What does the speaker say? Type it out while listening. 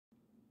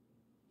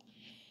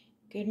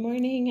Good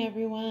morning,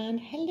 everyone.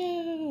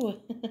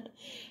 Hello.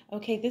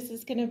 Okay, this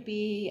is going to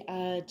be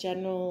a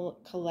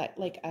general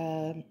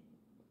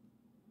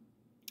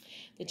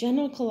the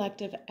general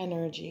collective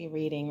energy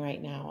reading right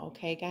now.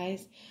 Okay,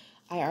 guys.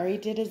 I already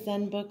did a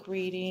Zen book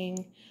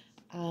reading,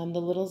 the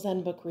little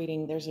Zen book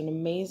reading. There's an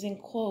amazing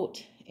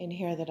quote in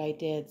here that I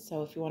did.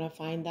 So if you want to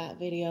find that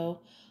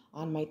video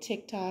on my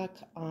TikTok,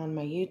 on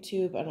my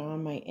YouTube, and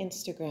on my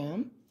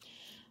Instagram.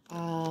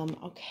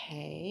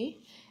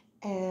 Okay.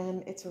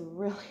 And it's a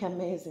really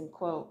amazing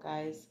quote,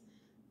 guys.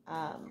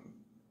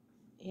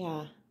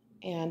 Yeah.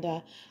 And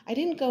I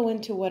didn't go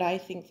into what I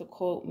think the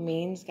quote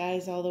means,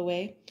 guys, all the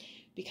way,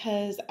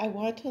 because I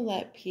want to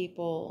let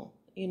people,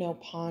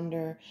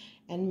 ponder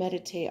and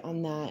meditate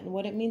on that and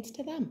what it means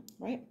to them,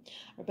 right?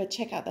 But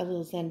check out that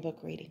little Zen book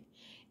reading.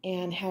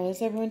 And how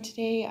is everyone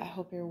today? I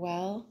hope you're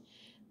well.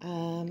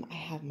 I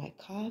have my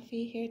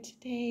coffee here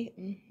today.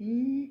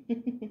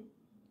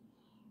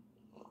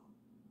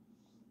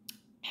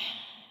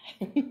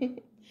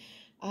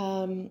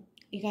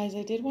 You guys,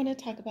 I did want to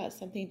talk about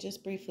something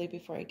just briefly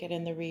before I get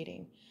in the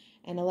reading.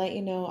 And to let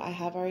you know, I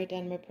have already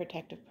done my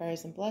protective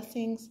prayers and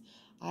blessings.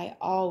 I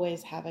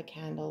always have a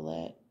candle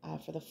lit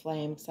for the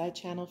flame because I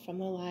channel from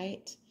the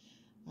light.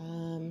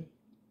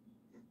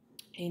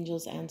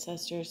 Angels,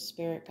 ancestors,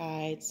 spirit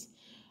guides.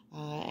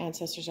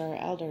 Ancestors are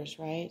our elders,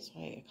 right? So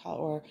I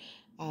call,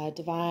 or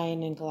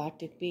divine and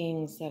galactic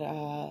beings that,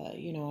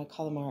 I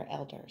call them our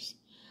elders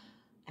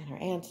and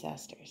our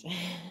ancestors.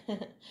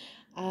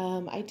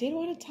 I did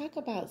want to talk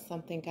about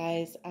something,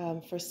 guys.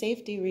 For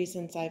safety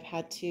reasons, I've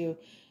had to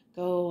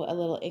go a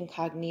little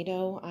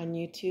incognito on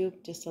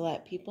YouTube just to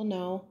let people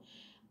know.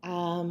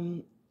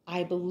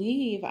 I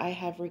believe I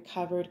have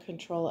recovered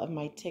control of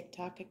my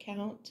TikTok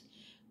account,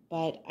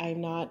 but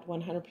I'm not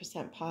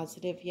 100%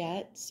 positive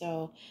yet.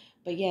 So,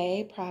 but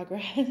yay,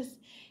 progress.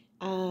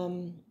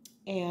 And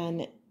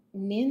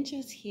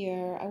Ninja's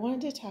here. I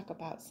wanted to talk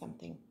about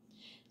something.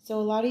 So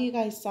a lot of you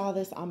guys saw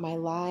this on my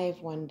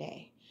live one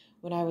day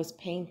when I was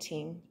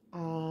painting.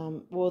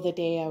 The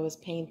day I was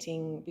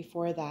painting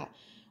before that,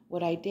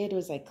 what I did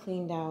was I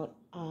cleaned out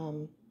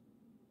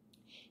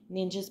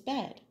Ninja's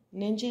bed.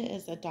 Ninja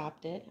is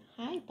adopted.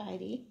 Hi,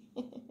 buddy.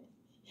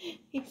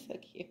 He's so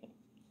cute.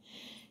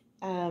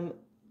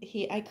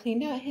 I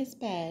cleaned out his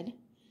bed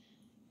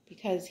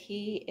because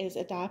he is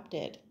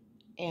adopted.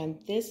 And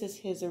this is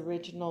his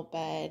original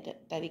bed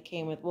that he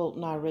came with. Well,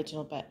 not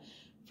original, but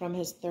from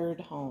his third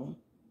home.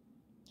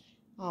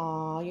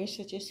 Aw, you're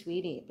such a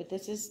sweetie. But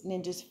this is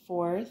Ninja's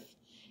fourth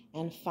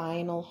and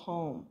final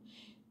home.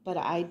 But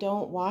I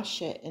don't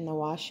wash it in the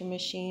washing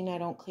machine. I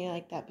don't clean it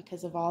like that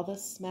because of all the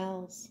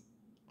smells.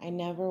 I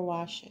never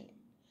wash it.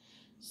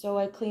 So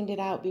I cleaned it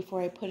out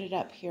before I put it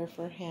up here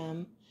for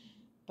him.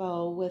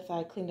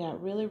 I cleaned it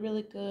out really,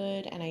 really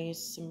good. And I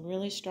used some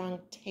really strong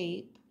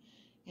tape.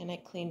 And I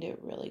cleaned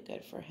it really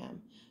good for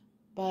him.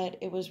 But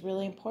it was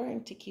really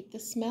important to keep the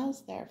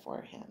smells there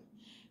for him.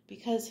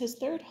 Because his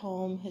third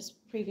home, his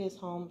previous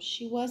home,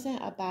 she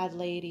wasn't a bad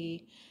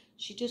lady.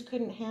 She just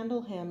couldn't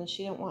handle him, and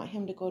she didn't want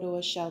him to go to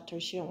a shelter.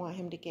 She didn't want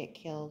him to get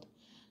killed.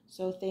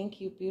 So thank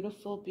you,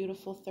 beautiful,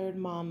 beautiful third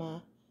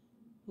mama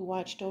who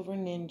watched over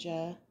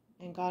Ninja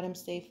and got him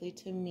safely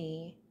to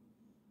me.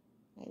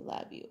 I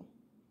love you.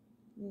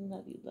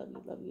 Love you, love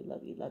you, love you,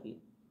 love you, love you.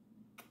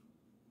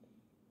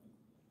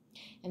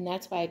 And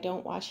that's why I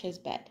don't wash his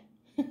bed.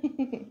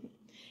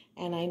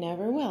 And I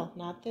never will,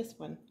 not this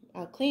one.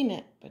 I'll clean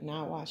it, but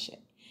not wash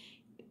it.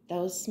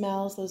 Those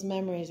smells, those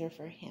memories are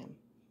for him.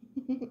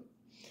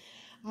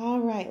 All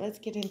right, let's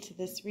get into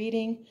this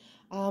reading.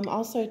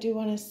 Also, I do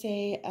want to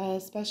say a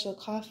special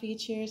coffee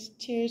cheers.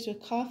 Cheers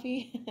with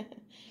coffee.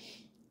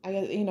 I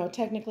guess,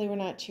 technically we're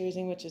not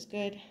cheersing, which is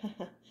good.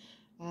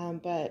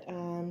 But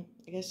I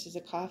guess just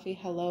a coffee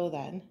hello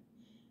then.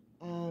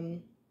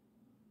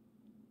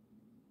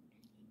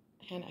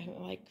 And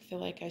I feel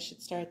like I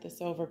should start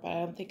this over, but I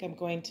don't think I'm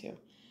going to.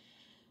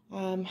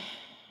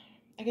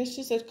 I guess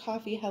just a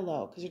coffee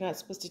hello, because you're not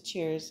supposed to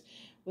cheers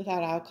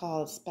without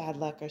alcohol. It's bad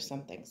luck or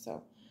something.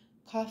 So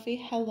coffee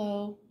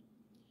hello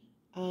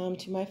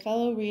to my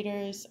fellow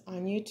readers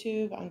on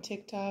YouTube, on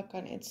TikTok,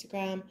 on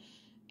Instagram,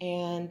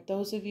 and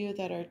those of you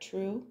that are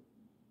true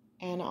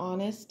and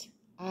honest.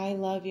 I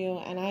love you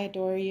and I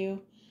adore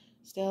you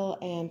still.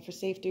 And for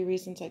safety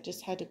reasons, I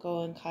just had to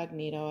go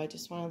incognito. I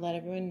just want to let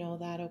everyone know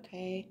that,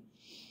 okay?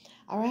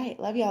 All right,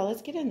 love y'all.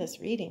 Let's get in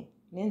this reading.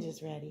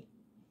 Ninja's ready.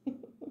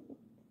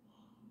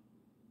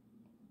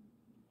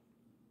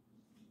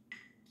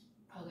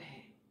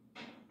 Okay.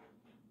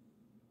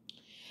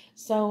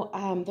 So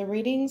the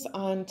readings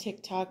on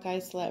TikTok,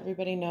 guys, to let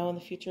everybody know in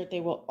the future, they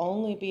will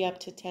only be up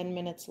to 10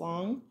 minutes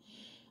long.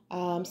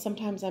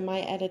 Sometimes I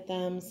might edit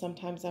them.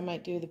 Sometimes I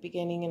might do the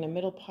beginning and the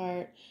middle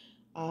part.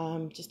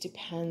 Just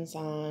depends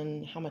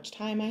on how much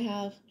time I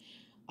have.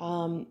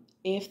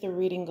 If the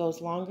reading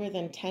goes longer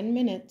than 10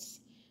 minutes,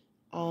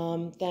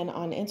 then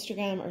on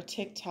Instagram or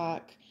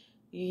TikTok,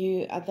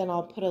 then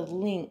I'll put a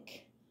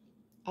link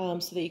so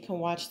that you can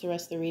watch the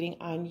rest of the reading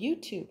on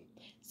YouTube.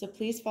 So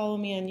please follow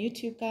me on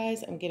YouTube,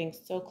 guys. I'm getting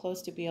so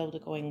close to be able to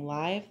going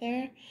live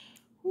there.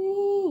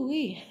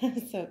 Woo-wee.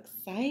 I'm so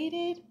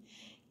excited.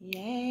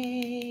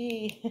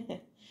 Yay.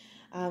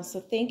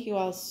 So thank you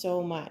all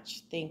so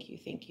much. Thank you,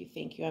 thank you,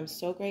 thank you. I'm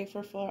so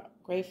grateful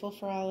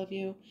for all of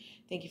you.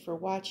 Thank you for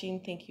watching.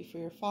 Thank you for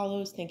your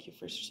follows. Thank you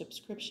for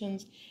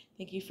subscriptions.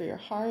 Thank you for your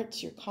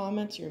hearts, your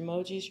comments, your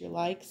emojis, your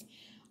likes.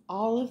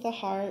 All of the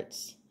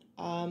hearts,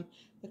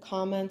 the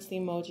comments, the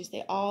emojis,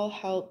 they all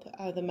help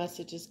the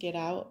messages get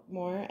out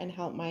more and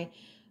help my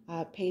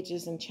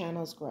pages and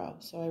channels grow.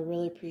 So I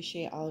really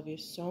appreciate all of you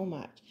so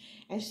much.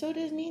 And so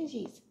does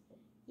Ninjas.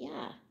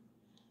 Yeah.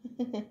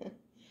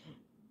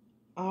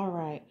 All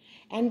right.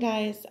 And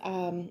guys,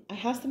 I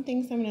have some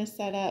things I'm going to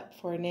set up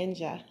for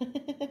Ninja.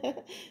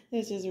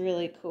 This is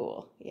really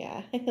cool.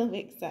 Yeah, he'll be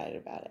excited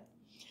about it.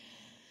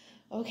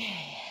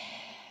 Okay.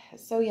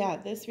 So yeah,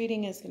 this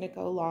reading is going to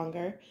go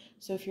longer.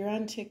 So if you're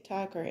on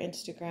TikTok or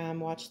Instagram,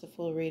 watch the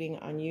full reading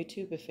on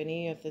YouTube if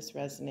any of this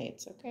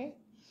resonates, okay?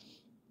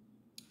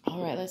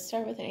 All right, let's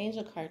start with an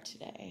angel card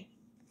today.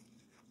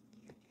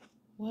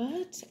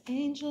 What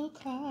angel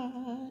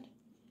card?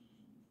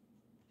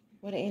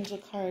 What angel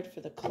card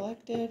for the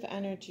collective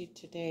energy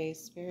today?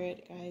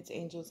 Spirit, guides,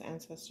 angels,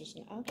 ancestors,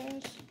 and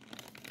others.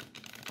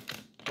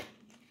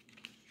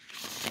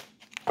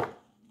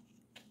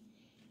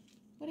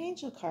 What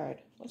angel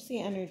card? What's the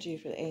energy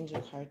for the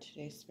angel card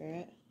today,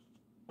 Spirit?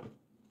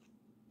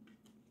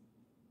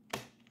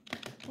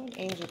 What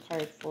angel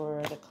card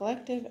for the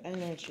collective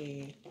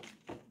energy?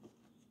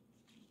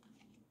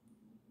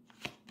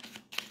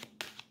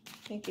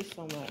 Thank you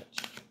so much.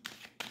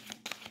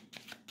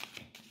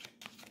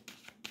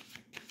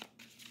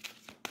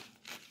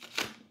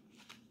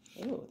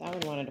 Ooh, that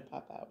one wanted to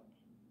pop out.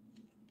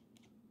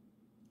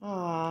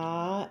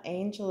 Ah,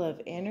 angel of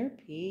inner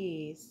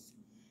peace.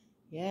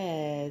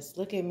 Yes,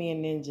 look at me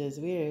and ninjas.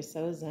 We are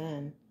so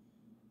zen.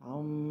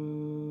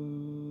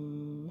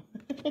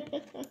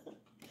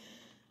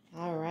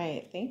 All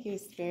right, thank you,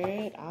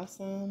 Spirit.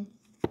 Awesome.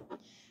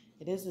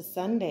 It is a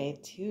Sunday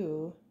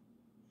too.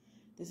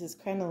 This is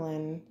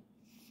crinoline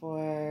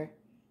for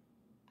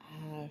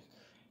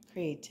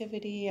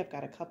creativity. I've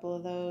got a couple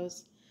of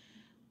those.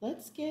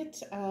 Let's get,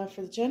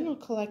 for the general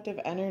collective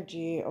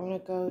energy, I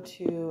want to go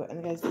to,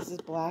 and guys, this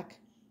is black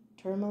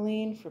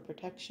tourmaline for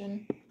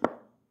protection.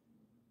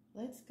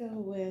 Let's go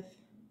with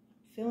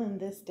filling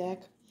this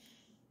deck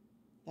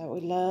that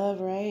we love,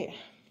 right?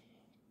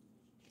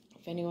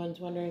 If anyone's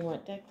wondering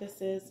what deck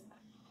this is,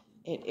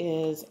 it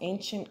is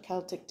Ancient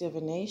Celtic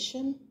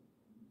Divination.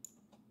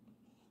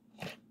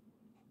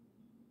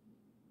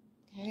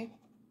 Okay.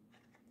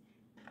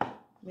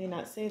 May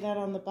not say that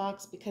on the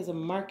box because of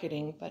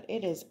marketing, but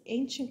it is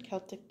Ancient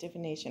Celtic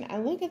Divination.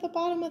 And look at the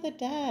bottom of the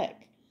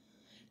deck.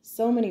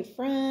 So many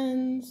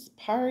friends,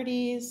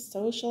 parties,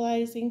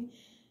 socializing,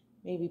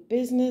 maybe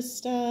business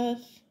stuff.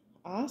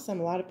 Awesome.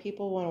 A lot of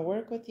people want to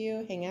work with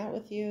you, hang out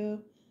with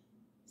you,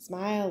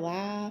 smile,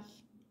 laugh.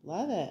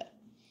 Love it.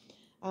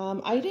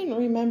 I didn't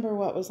remember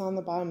what was on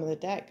the bottom of the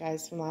deck,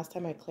 guys, from last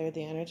time I cleared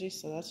the energy,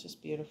 so that's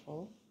just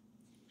beautiful.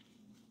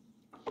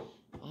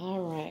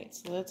 All right,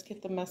 so let's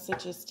get the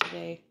messages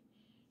today.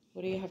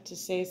 What do you have to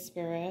say,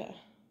 Spirit?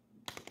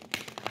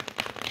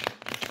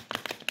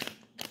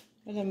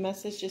 What are the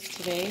messages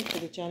today for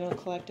the general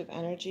collective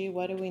energy?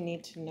 What do we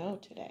need to know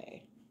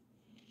today?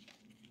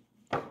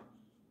 Who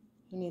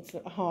needs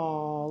to,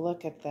 oh,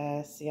 look at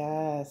this.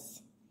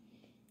 Yes.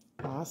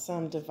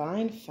 Awesome.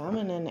 Divine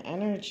feminine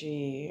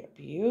energy.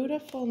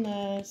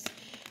 Beautifulness.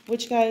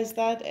 Which, guys,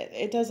 that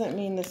it doesn't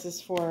mean this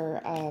is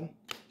for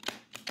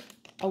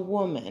a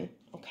woman.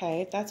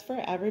 Okay, that's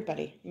for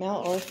everybody,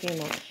 male or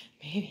female.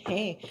 Maybe,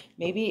 hey,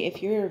 maybe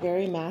if you're a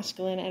very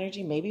masculine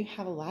energy, maybe you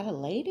have a lot of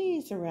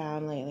ladies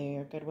around lately,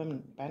 or good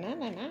women.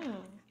 Banana now.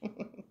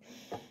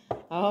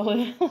 Oh,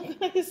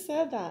 I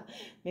said that.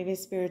 Maybe a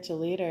spiritual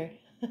leader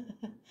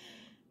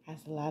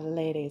has a lot of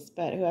ladies.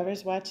 But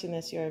whoever's watching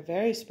this, you're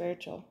very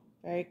spiritual,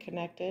 very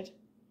connected,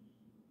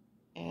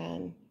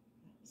 and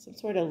some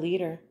sort of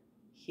leader,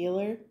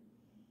 healer.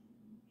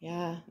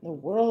 Yeah, the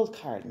World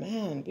card,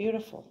 man,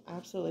 beautiful,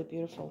 absolutely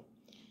beautiful.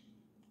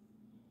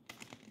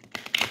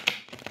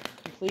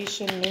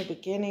 Completion, new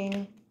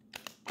beginning.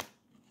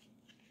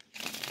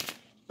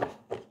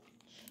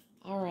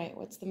 All right,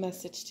 what's the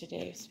message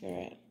today,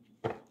 Spirit?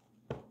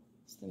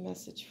 What's the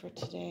message for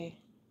today?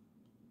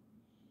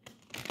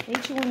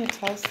 What did you want to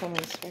tell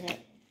someone, Spirit?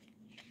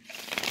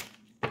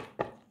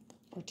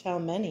 Or tell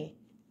many?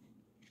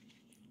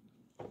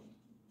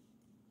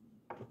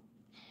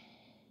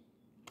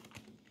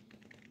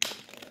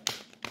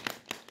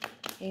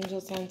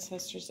 Angels,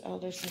 ancestors,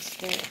 elders, and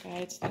spirit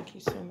guides, thank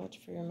you so much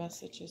for your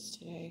messages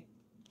today.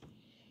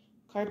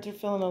 Cards are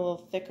feeling a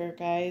little thicker,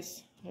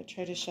 guys. I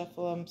try to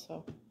shuffle them,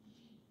 so.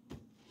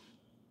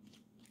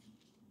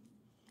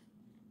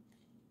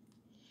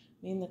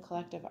 Me and the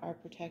collective are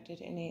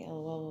protected. Any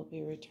ill will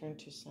be returned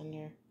to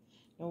sender.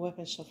 No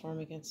weapon shall form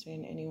against me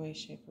in any way,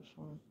 shape, or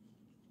form.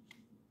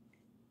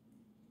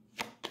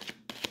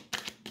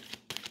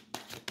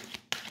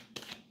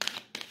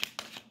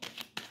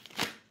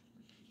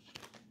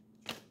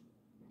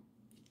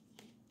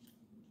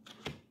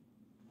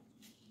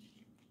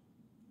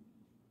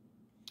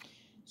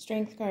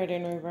 Strength card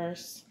in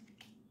reverse.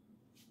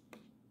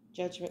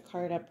 Judgment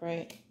card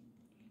upright.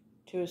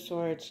 Two of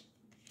Swords.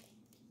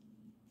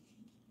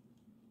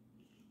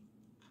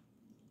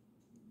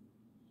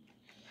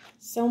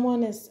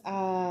 Someone is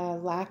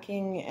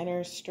lacking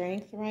inner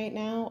strength right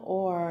now,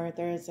 or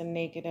there is a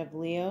negative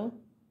Leo.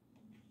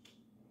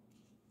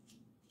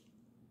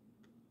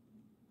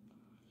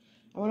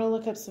 I want to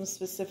look up some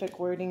specific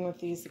wording with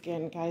these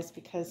again, guys,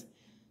 because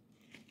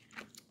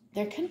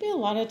there can be a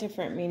lot of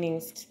different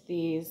meanings to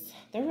these.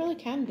 There really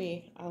can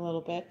be a little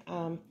bit.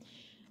 I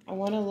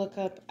want to look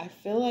up, I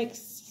feel like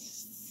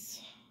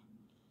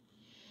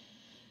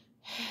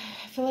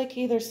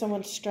either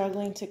someone's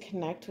struggling to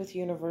connect with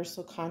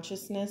universal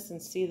consciousness and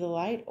see the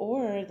light,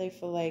 or they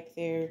feel like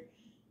they're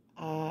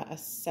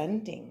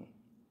ascending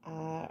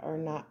or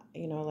not,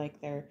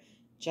 like they're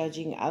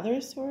judging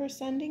others who are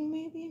ascending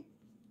maybe.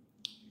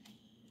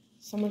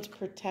 Someone's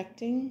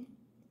protecting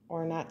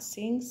or not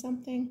seeing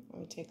something.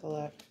 Let me take a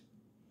look.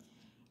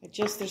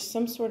 There's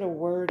some sort of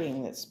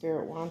wording that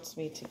Spirit wants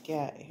me to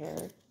get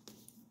here.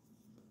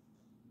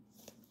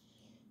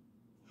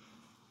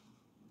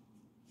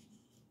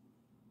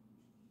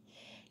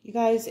 You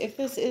guys, if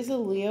this is a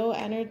Leo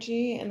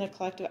energy in the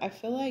collective, I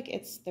feel like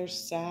they're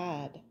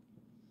sad.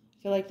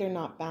 I feel like they're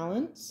not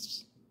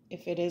balanced.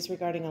 If it is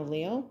regarding a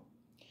Leo,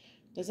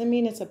 doesn't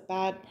mean it's a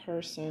bad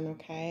person,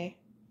 okay?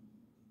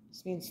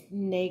 This means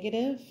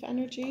negative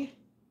energy.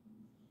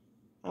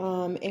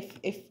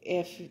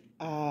 If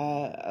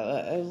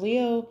a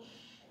Leo,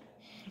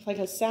 if like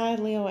a sad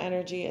Leo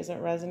energy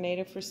isn't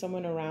resonated for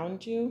someone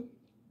around you,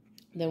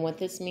 then what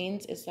this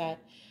means is that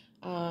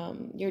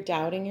you're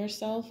doubting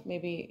yourself.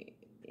 Maybe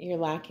you're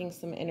lacking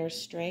some inner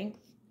strength,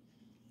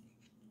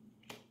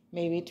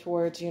 maybe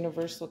towards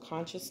universal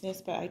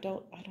consciousness, but I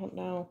don't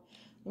know.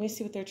 Let me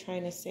see what they're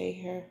trying to say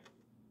here.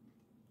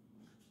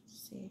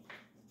 Let's see.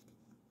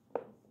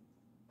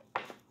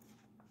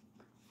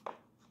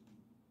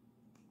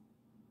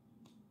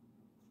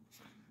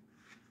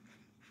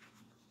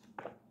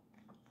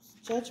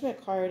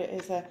 Judgment card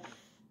is a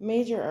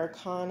major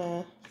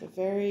arcana, a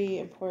very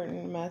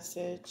important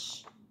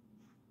message.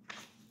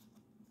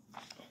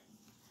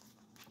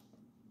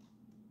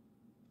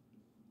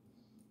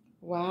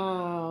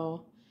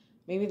 Wow.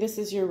 Maybe this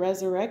is your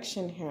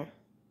resurrection here.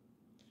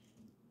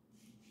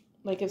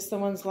 Like if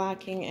someone's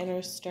lacking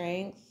inner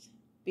strength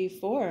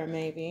before,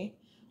 maybe,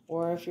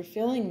 or if you're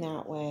feeling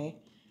that way,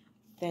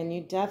 then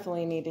you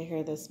definitely need to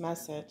hear this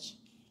message,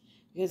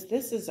 because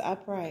this is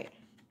upright.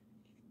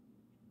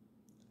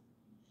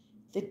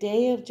 The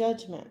day of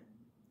judgment,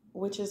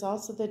 which is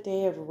also the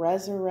day of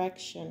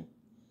resurrection,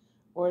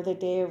 or the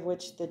day of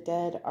which the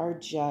dead are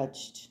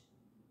judged,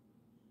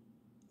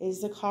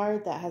 is a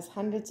card that has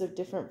hundreds of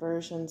different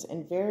versions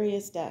in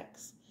various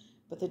decks,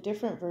 but the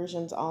different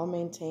versions all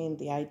maintain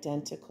the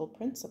identical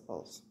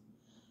principles.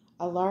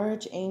 A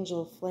large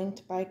angel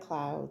flanked by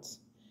clouds,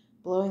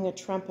 blowing a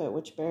trumpet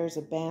which bears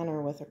a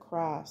banner with a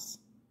cross.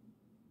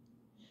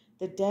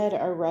 The dead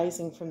are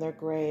rising from their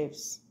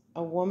graves,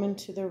 a woman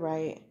to the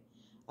right,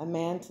 a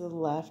man to the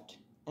left,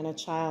 and a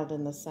child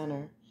in the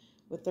center,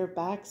 with their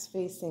backs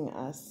facing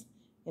us.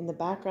 In the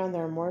background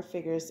there are more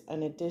figures,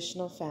 an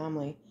additional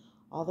family.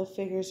 All the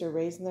figures are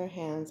raising their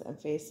hands and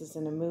faces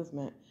in a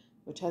movement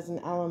which has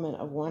an element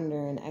of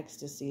wonder and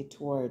ecstasy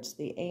towards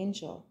the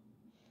angel.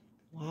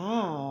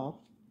 Wow.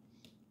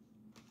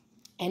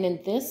 And in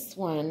this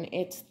one,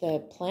 it's the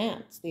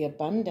plants, the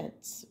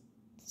abundance.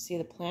 See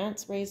the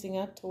plants raising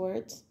up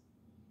towards?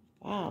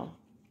 Wow.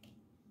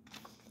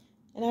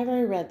 And I've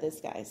already read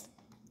this, guys,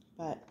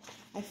 but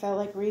I felt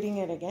like reading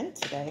it again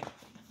today.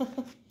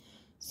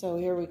 So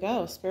here we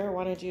go. Spirit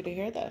wanted you to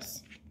hear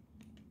this.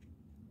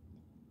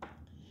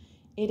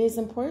 It is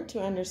important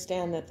to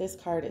understand that this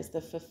card is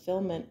the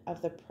fulfillment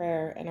of the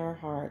prayer in our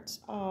hearts.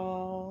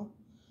 Oh,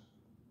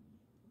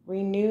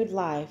 renewed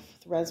life,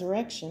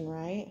 resurrection,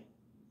 right?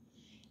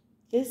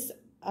 This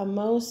a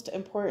most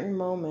important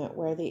moment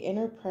where the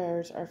inner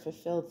prayers are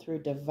fulfilled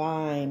through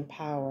divine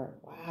power.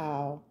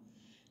 Wow.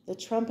 The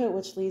trumpet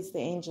which leads the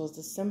angels,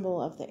 the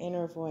symbol of the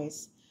inner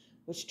voice,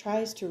 which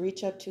tries to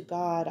reach up to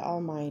God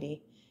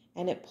Almighty,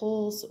 and it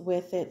pulls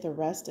with it the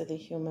rest of the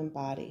human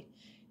body.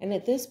 And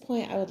at this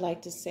point, I would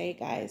like to say,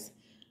 guys,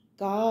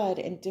 God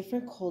in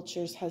different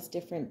cultures has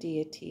different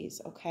deities,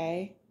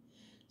 okay?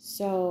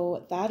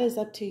 So that is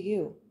up to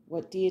you.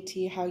 What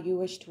deity, how you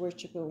wish to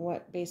worship, and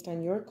what based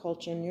on your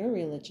culture and your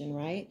religion,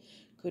 right?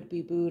 Could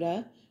be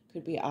Buddha,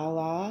 could be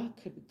Allah,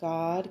 could be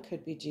God,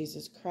 could be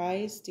Jesus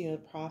Christ,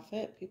 the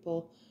prophet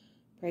people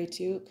pray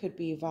to. Could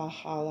be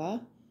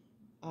Valhalla,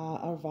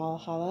 or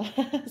Valhalla.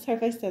 Sorry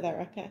if I said that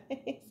right,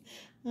 guys.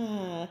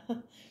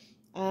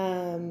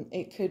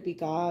 It could be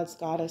gods,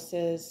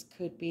 goddesses,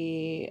 could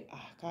be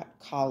God,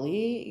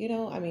 Kali,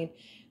 I mean,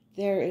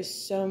 there is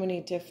so many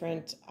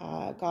different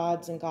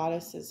gods and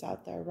goddesses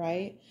out there,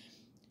 right?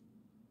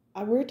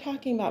 We're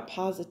talking about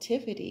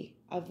positivity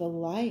of the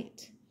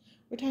light.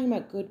 We're talking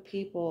about good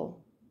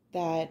people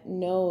that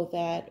know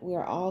that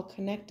we're all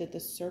connected, the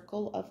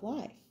circle of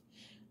life.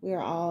 We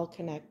are all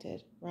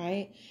connected,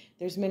 right?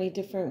 There's many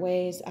different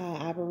ways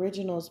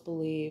Aboriginals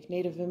believe,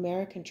 Native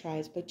American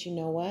tribes, but you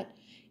know what?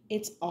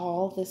 It's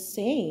all the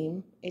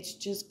same. It's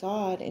just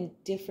God in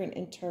different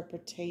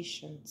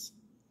interpretations.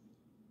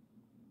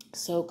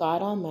 So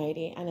God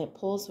Almighty, and it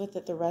pulls with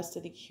it the rest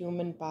of the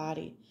human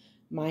body,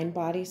 mind,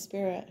 body,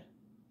 spirit.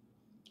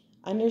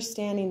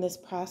 Understanding this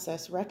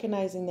process,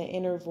 recognizing the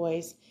inner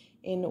voice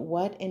in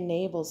what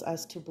enables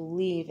us to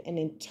believe in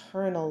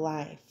eternal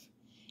life.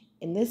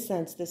 In this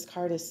sense, this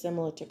card is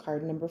similar to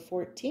card number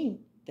 14,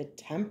 the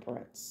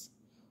Temperance.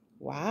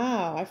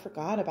 Wow, I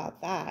forgot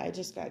about that. I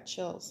just got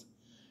chills.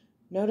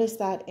 Notice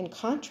that in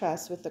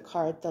contrast with the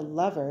card, the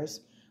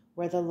Lovers,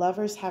 where the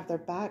lovers have their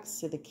backs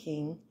to the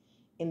king,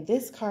 in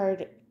this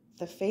card,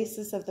 the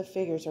faces of the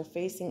figures are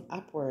facing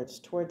upwards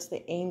towards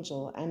the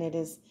angel, and it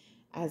is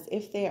as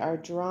if they are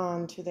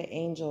drawn to the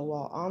angel,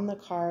 while on the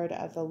card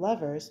of the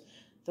Lovers,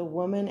 the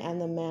woman and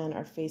the man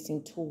are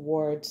facing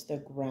towards the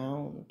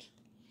ground.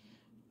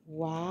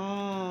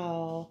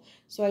 Wow.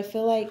 So I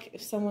feel like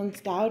if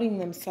someone's doubting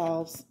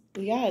themselves,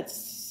 yeah,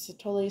 it's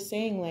totally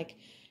saying like,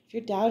 if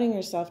you're doubting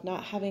yourself,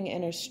 not having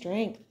inner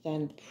strength,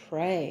 then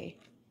pray.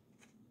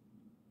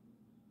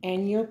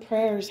 And your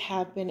prayers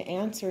have been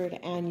answered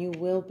and you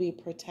will be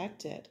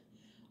protected.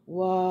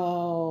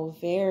 Whoa,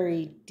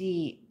 very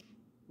deep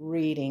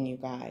reading, you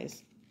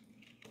guys.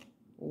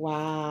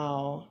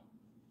 Wow.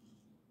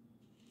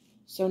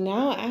 So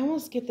now I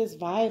almost get this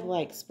vibe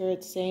like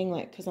Spirit's saying,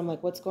 like, because I'm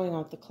like, what's going on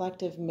with the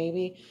collective?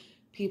 Maybe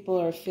people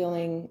are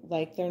feeling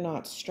like they're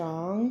not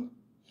strong,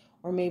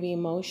 or maybe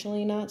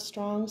emotionally not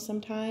strong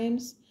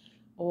sometimes,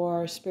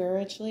 or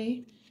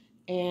spiritually.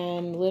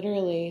 And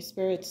literally,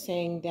 Spirit's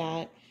saying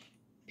that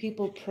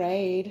people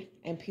prayed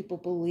and people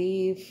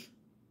believe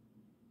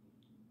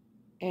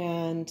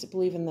and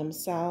believe in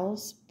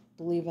themselves,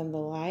 believe in the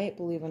light,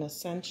 believe in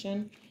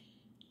ascension,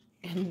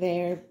 and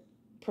they're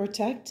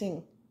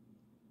protecting.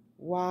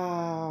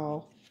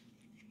 Wow.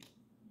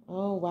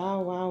 Oh,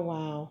 wow, wow,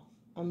 wow.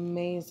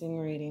 Amazing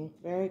reading.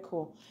 Very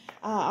cool.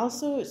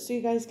 Also, so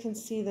you guys can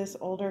see this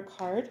older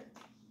card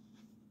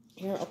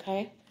here,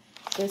 okay?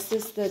 This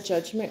is the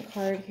Judgment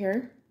card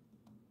here.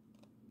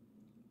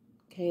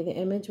 Okay, the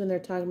image when they're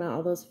talking about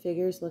all those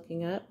figures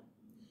looking up.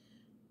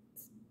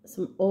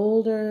 Some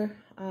older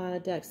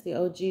decks, the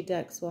OG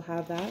decks will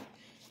have that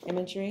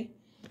imagery.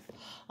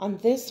 On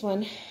this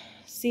one,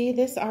 see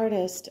this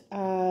artist,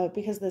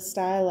 because the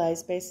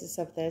stylized basis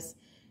of this,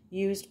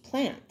 used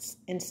plants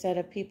instead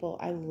of people.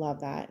 I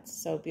love that.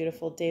 It's so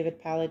beautiful.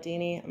 David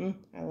Palladini,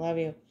 I love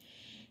you.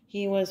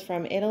 He was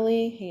from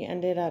Italy.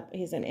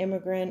 He's an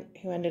immigrant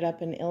who ended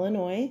up in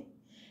Illinois.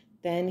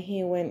 Then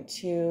he went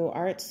to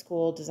art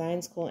school,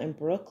 design school in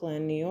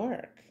Brooklyn, New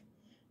York.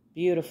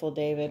 Beautiful,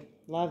 David.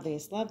 Love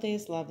these, love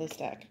these, love this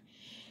deck.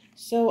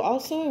 So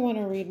also I want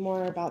to read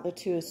more about the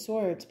Two of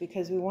Swords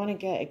because we want to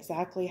get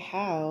exactly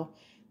how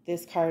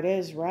this card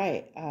is,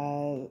 right?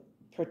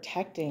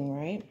 Protecting,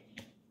 right?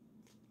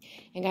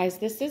 And guys,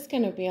 this is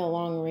going to be a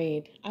long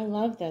read. I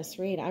love this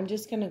read. I'm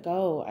just going to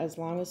go as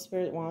long as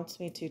Spirit wants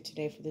me to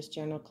today for this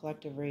general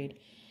collective read.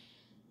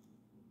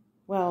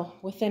 Well,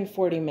 within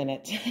 40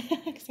 minutes,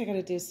 because I got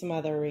to do some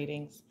other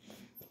readings.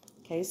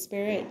 Okay,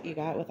 Spirit, you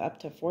got with up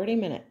to 40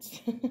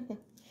 minutes.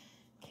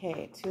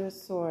 Okay, Two of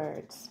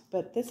Swords.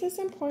 But this is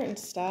important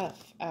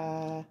stuff.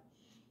 All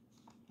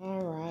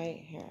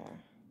right, here.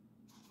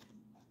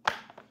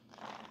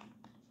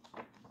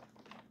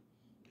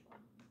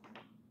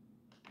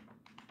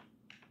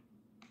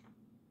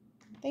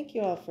 Thank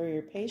you all for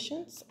your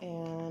patience,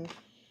 and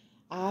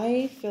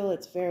I feel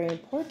it's very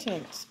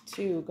important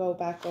to go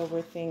back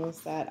over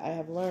things that I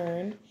have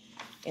learned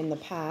in the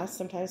past,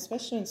 sometimes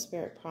especially when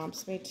Spirit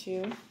prompts me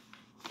to,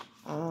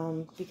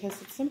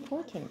 because it's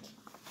important,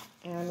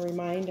 and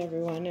remind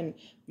everyone and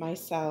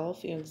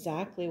myself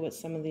exactly what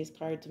some of these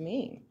cards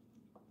mean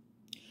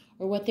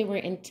or what they were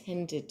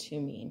intended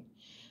to mean.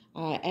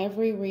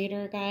 Every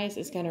reader, guys,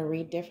 is going to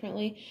read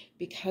differently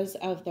because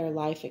of their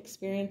life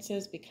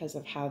experiences, because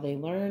of how they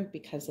learned,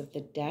 because of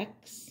the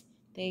decks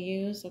they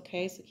use,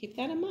 okay? So keep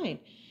that in mind.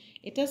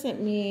 It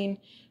doesn't mean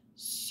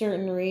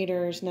certain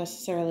readers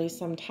necessarily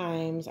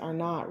sometimes are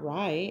not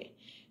right.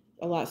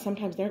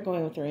 Sometimes they're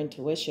going with their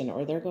intuition,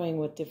 or they're going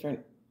with different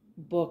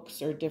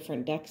books or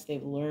different decks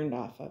they've learned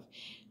off of.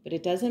 But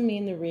it doesn't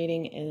mean the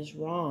reading is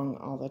wrong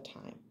all the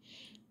time.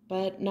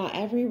 But not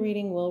every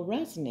reading will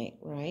resonate,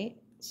 right?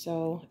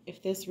 So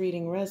if this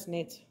reading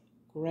resonates,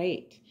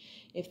 great.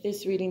 If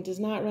this reading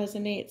does not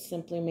resonate,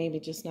 simply maybe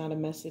just not a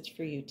message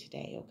for you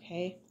today,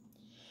 okay?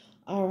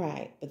 All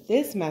right, but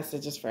this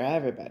message is for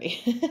everybody.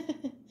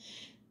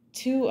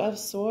 Two of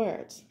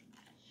Swords.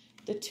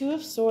 The Two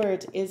of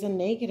Swords is a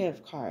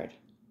negative card.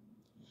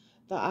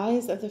 The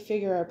eyes of the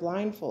figure are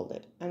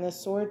blindfolded, and the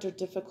swords are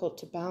difficult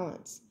to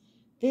balance.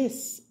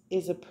 This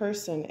is a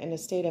person in a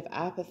state of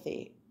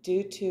apathy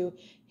due to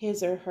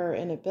his or her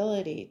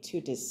inability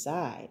to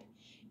decide.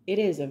 It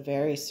is a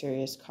very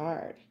serious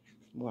card.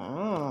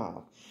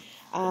 Wow.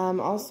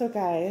 Also,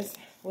 guys,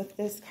 with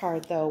this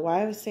card, though,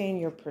 why I was saying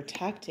you're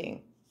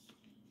protecting,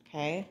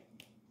 okay?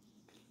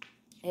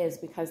 is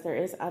because there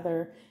is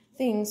other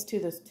things to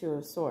this Two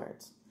of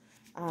Swords.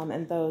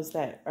 And those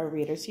that are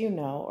readers, you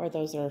know, or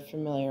those that are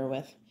familiar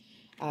with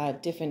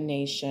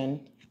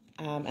divination.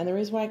 And the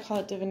reason why I call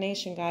it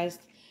divination, guys,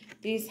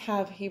 these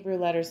have Hebrew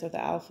letters of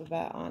the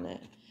alphabet on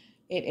it.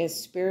 It is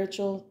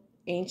spiritual,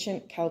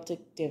 ancient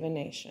Celtic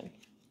divination.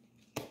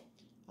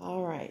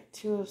 All right,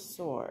 Two of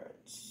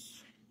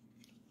Swords.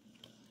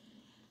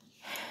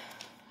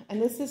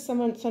 And this is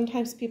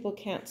sometimes people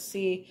can't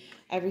see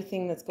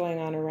everything that's going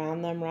on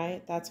around them,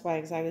 right? That's why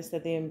exactly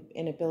said the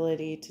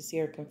inability to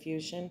see or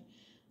confusion.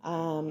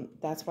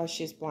 That's why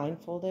she's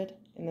blindfolded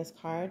in this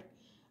card.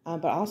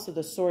 But also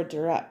the swords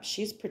are up.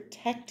 She's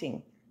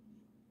protecting.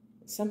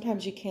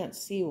 Sometimes you can't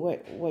see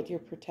what you're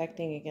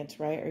protecting against,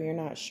 right? Or you're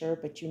not sure,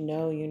 but you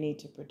know you need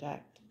to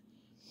protect.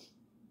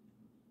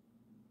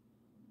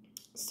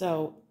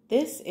 So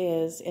this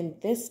is in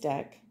this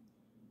deck.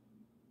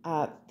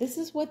 This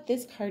is what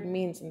this card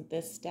means in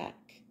this deck.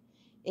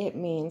 It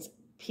means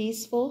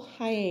peaceful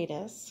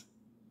hiatus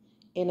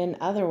in an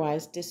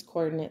otherwise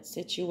discordant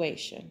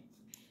situation.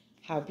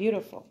 How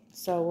beautiful.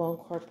 So we'll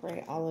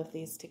incorporate all of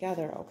these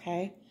together,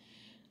 okay?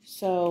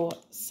 So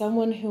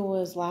someone who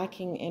was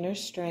lacking inner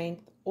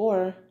strength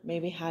or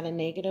maybe had a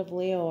negative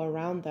Leo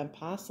around them,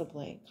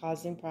 possibly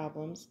causing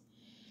problems,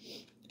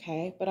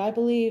 okay? But I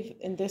believe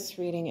in this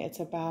reading, it's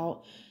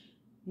about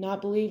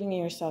not believing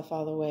in yourself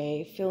all the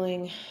way,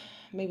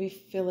 maybe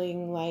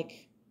feeling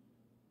like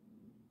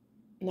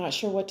not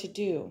sure what to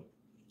do.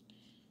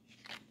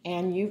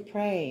 And you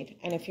prayed.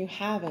 And if you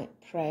haven't,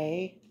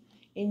 pray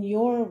in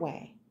your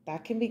way.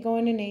 That can be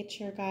going to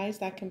nature, guys.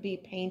 That can be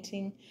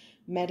painting,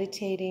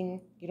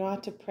 meditating. You don't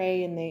have to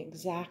pray in the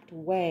exact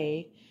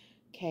way,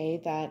 okay,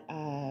 that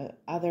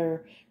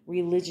other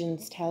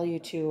religions tell you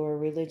to or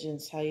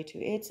religions tell you to.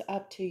 It's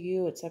up to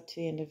you. It's up to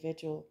the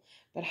individual.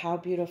 But how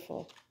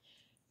beautiful.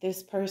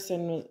 This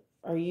person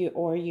or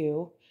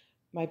you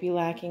might be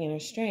lacking inner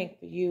strength,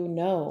 but you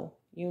know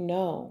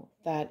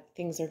that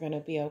things are going to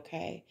be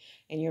okay,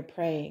 and you're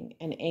praying,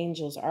 and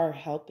angels are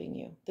helping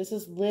you. This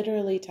is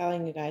literally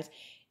telling you guys,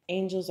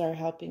 angels are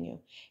helping you.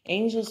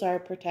 Angels are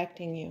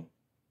protecting you.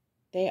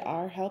 They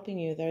are helping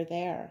you. They're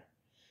there.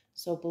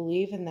 So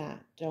believe in that.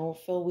 Don't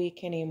feel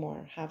weak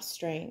anymore. Have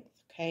strength,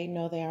 okay?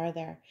 Know they are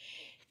there.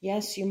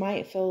 Yes, you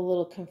might feel a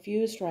little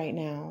confused right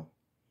now,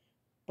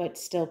 but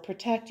still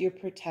protect. You're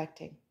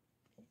protecting,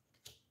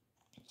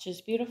 which is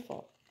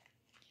beautiful.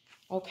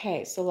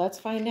 Okay, so let's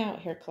find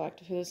out here,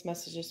 collective, who this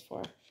message is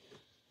for.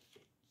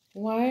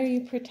 Why are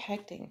you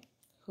protecting?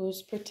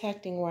 Who's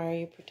protecting? Why are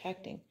you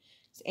protecting?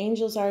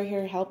 Angels are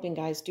here helping,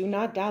 guys. Do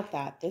not doubt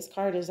that. This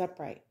card is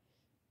upright.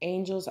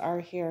 Angels are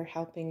here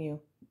helping you.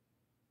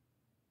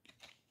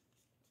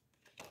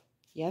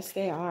 Yes,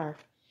 they are.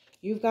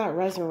 You've got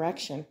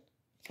resurrection.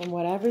 From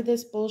whatever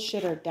this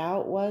bullshit or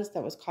doubt was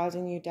that was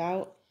causing you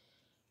doubt,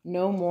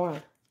 no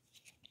more.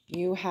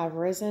 You have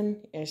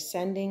risen,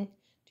 ascending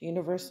to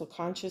universal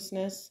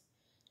consciousness.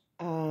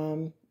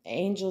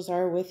 Angels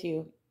are with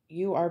you.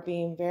 You are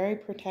being very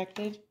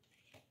protected.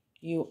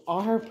 You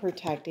are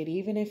protected,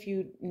 even if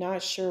you're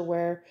not sure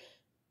where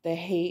the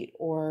hate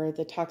or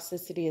the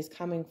toxicity is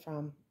coming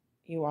from.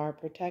 You are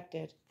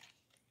protected.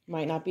 You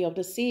might not be able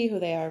to see who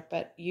they are,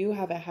 but you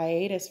have a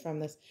hiatus from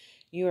this.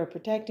 You are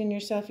protecting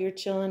yourself. You're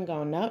chilling,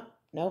 going, nope,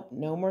 nope,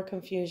 no more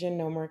confusion,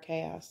 no more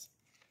chaos.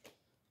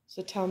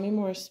 So tell me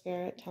more,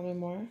 Spirit. Tell me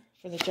more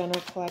for the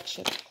general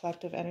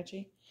collective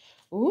energy.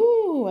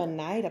 Ooh, a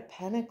Knight of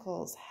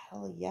Pentacles.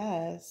 Hell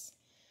yes.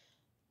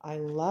 I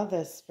love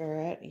this,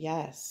 Spirit.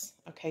 Yes.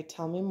 Okay,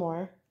 tell me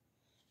more.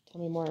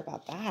 Tell me more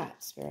about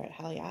that, Spirit.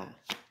 Hell yeah.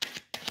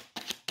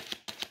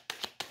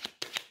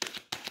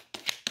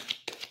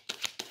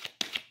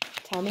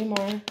 Tell me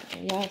more.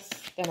 Yes.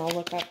 Then I'll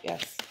look up.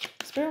 Yes.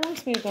 Spirit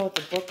wants me to go with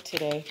the book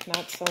today,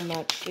 not so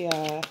much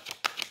the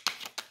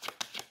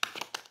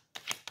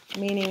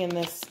meaning in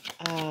this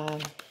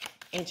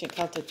ancient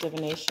Celtic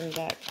divination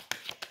deck.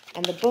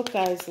 And the book,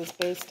 guys, is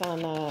based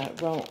on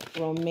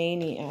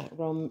Romania.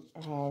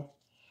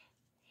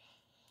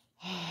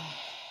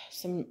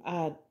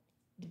 The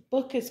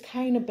book is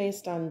kind of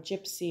based on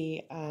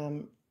Gypsy,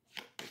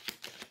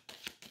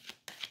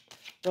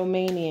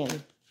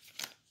 Romanian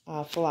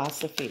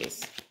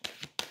philosophies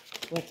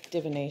with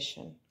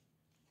divination.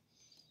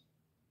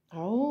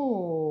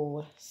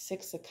 Oh,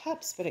 Six of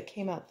Cups, but it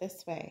came out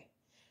this way.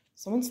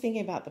 Someone's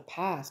thinking about the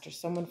past, or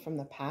someone from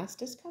the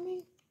past is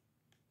coming?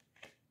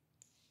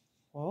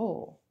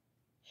 Whoa.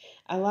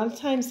 A lot of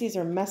times these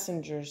are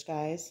messengers,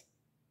 guys.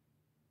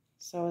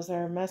 So is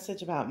there a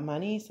message about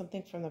money?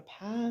 Something from the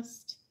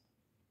past?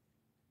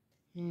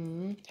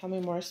 Tell me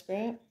more,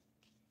 Spirit.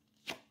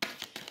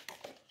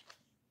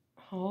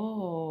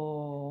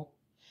 Oh.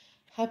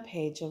 A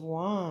Page of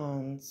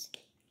Wands.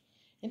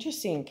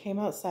 Interesting. Came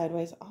out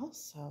sideways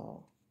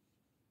also.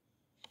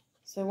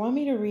 So I want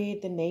me to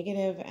read the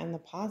negative and the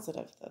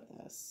positive of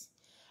this.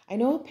 I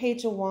know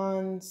Page of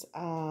Wands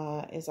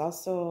is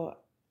also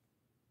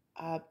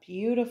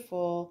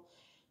beautiful.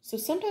 So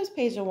sometimes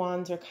Page of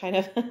Wands are kind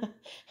of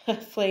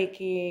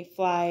flaky,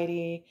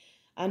 flighty,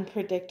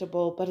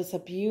 unpredictable, but it's a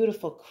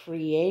beautiful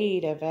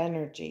creative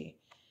energy.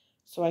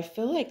 So I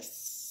feel like,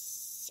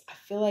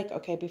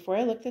 okay, before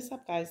I look this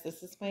up, guys,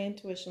 this is my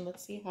intuition.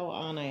 Let's see how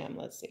on I am.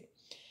 Let's see.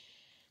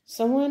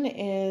 Someone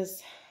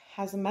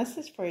has a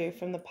message for you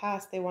from the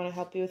past. They want to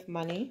help you with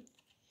money.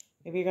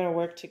 Maybe you're going to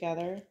work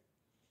together.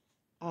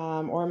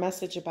 Or a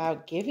message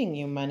about giving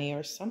you money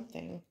or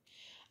something.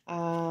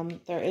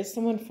 There is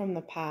someone from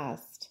the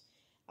past.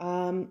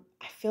 I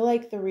feel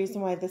like the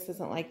reason why this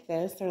isn't like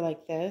this or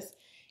like this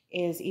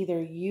is either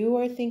you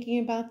are thinking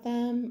about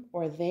them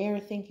or they are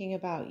thinking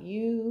about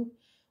you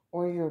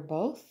or you're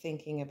both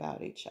thinking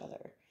about each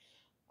other.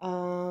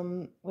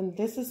 When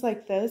this is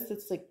like this,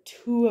 it's like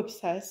too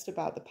obsessed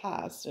about the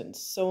past and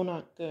so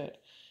not good.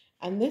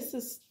 And this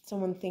is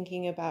someone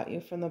thinking about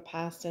you from the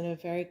past in a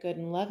very good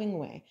and loving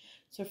way.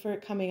 So for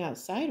it coming out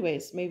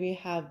sideways, maybe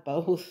have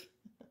both.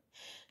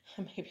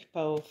 Maybe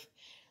both.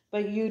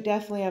 But you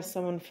definitely have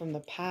someone from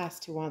the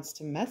past who wants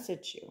to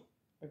message you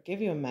or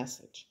give you a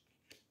message.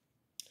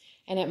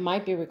 And it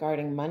might be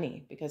regarding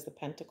money because the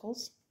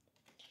pentacles.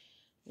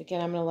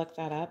 Again, I'm going to look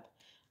that up.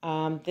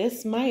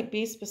 This might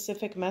be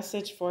specific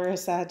message for a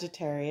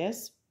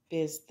Sagittarius,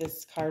 because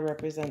this card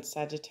represents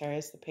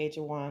Sagittarius, the Page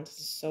of Wands. This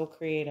is so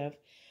creative.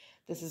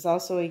 This is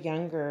also a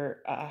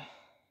younger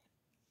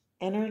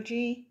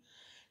energy,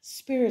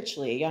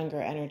 spiritually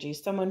younger energy,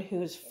 someone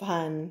who's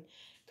fun,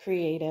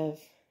 creative,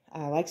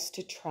 likes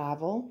to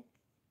travel.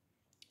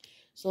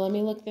 So let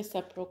me look this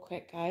up real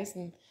quick, guys.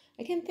 And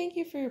again, thank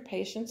you for your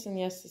patience. And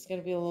yes, it's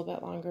going to be a little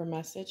bit longer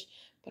message,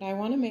 but I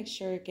want to make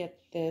sure I get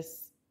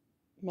this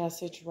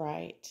message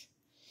right,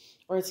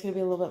 or it's going to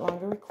be a little bit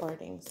longer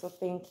recording. So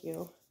thank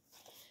you.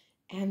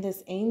 And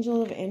this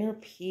angel of inner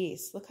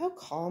peace. Look how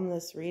calm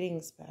this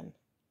reading's been.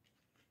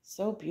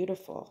 So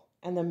beautiful.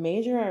 And the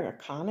major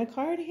arcana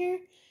card here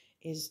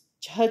is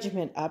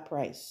Judgment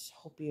upright.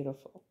 So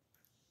beautiful.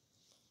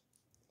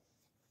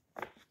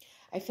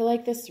 I feel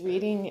like this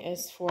reading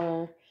is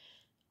for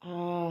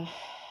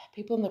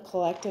people in the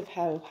collective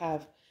who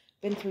have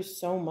been through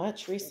so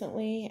much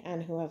recently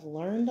and who have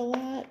learned a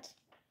lot.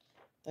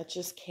 That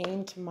just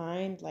came to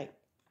mind, like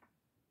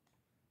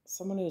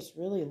someone who's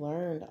really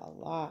learned a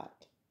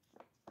lot.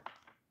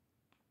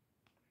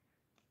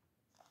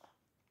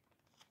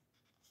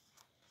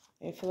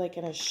 I feel like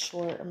in a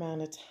short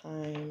amount of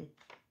time.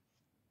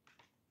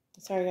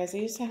 Sorry, guys, I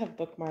used to have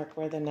bookmark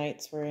where the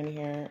nights were in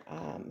here.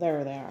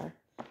 There they are.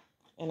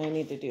 And I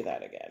need to do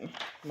that again.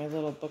 My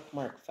little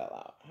bookmark fell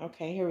out.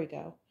 Okay, here we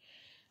go.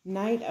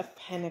 Knight of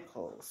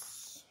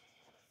Pentacles.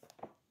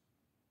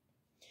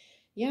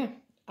 Yeah,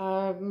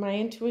 my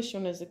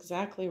intuition is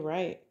exactly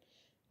right.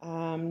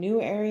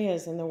 New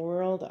areas in the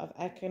world of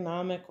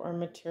economic or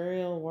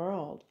material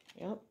world.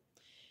 Yep.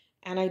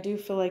 And I do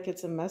feel like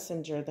it's a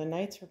messenger. The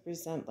knights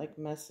represent like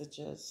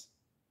messages.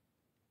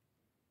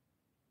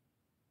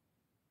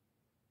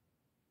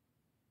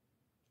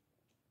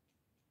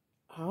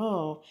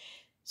 Oh,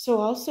 so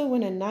also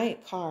when a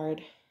knight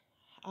card,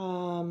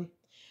 wow,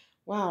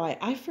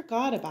 I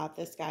forgot about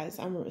this, guys.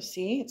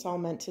 See, it's all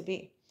meant to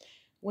be.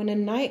 When a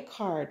knight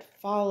card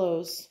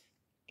follows,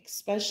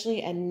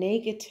 especially a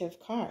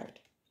negative card,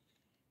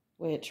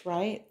 which,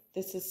 right,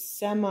 this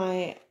is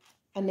a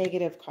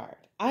negative card.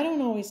 I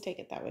don't always take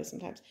it that way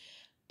sometimes,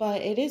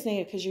 but it is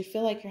negative because you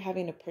feel like you're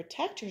having to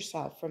protect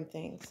yourself from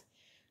things.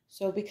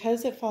 So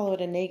because it followed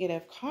a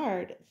negative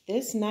card,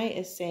 this knight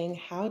is saying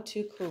how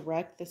to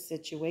correct the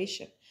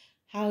situation.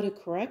 How to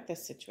correct the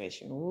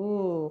situation.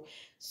 Ooh.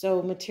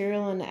 So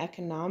material and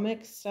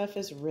economic stuff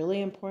is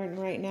really important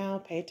right now.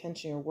 Pay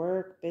attention to your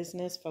work,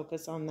 business,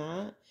 focus on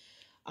that.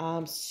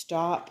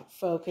 Stop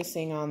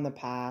focusing on the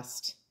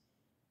past.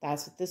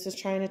 That's what this is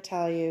trying to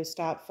tell you.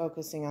 Stop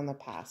focusing on the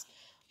past.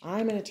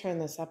 I'm going to turn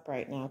this up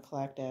right now,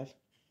 collective.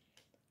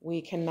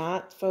 We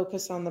cannot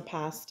focus on the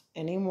past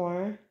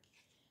anymore.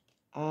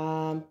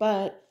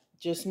 But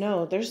just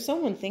know there's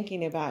someone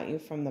thinking about you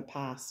from the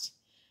past.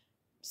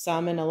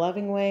 Some in a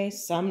loving way,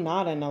 some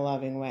not in a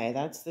loving way.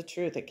 That's the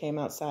truth. It came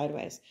out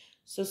sideways.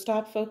 So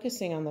stop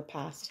focusing on the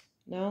past.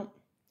 No.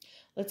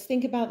 Let's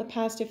think about the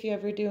past if you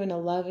ever do in a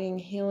loving,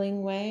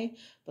 healing way,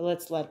 but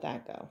let's let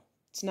that go.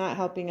 It's not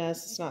helping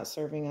us. It's not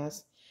serving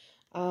us.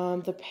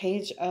 The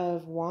Page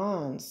of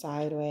Wands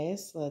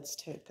sideways. Let's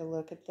take a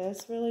look at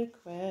this really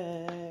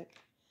quick.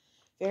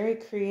 Very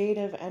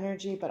creative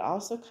energy, but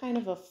also kind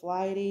of a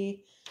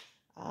flighty,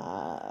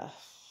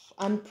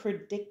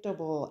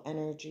 unpredictable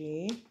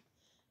energy.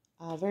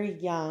 Very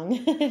young.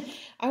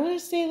 I want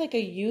to say like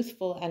a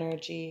youthful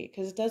energy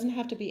because it doesn't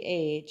have to be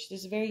age.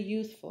 There's very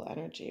youthful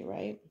energy,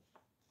 right?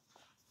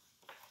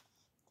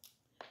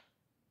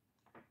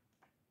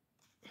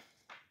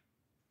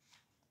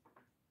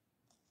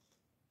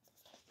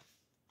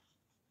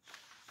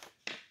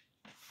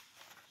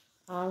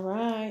 All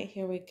right,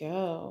 here we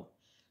go.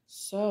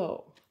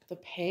 So, the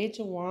Page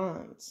of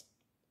Wands.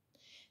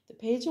 The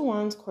Page of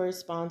Wands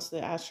corresponds to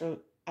the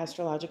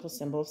astrological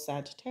symbol of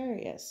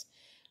Sagittarius.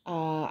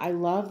 I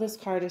love this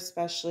card,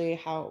 especially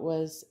how it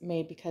was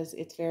made because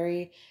it's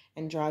very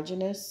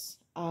androgynous.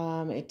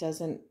 It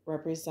doesn't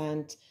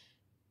represent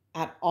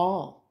at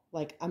all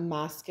like a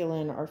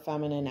masculine or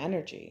feminine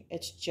energy.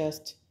 It's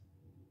just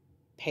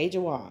Page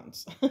of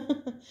Wands.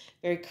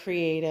 Very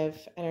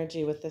creative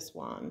energy with this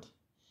wand.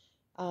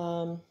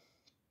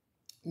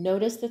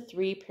 Notice the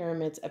three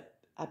pyramids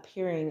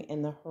appearing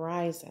in the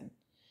horizon.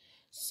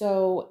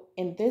 So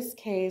in this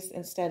case,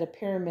 instead of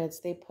pyramids,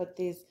 he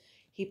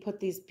put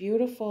these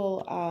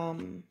beautiful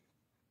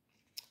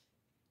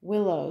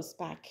willows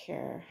back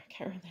here. I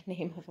can't remember the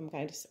name of them,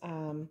 guys.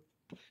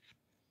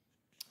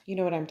 You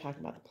know what I'm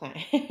talking about, the plant.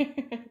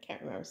 I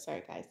can't remember,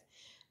 sorry guys.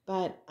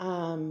 But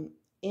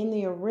in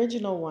the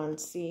original one,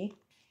 see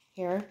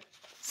here,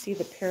 see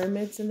the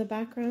pyramids in the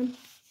background?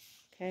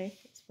 Okay,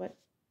 that's what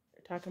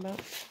we're talking about.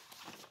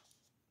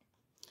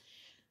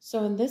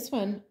 So in this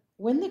one,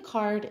 when the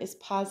card is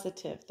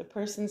positive, the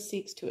person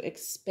seeks to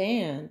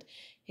expand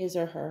his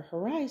or her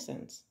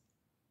horizons,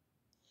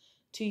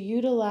 to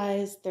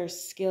utilize their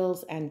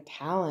skills and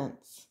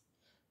talents.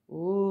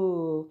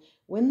 Ooh,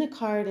 when the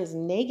card is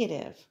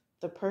negative,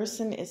 the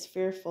person is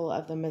fearful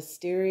of the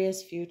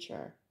mysterious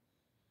future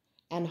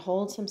and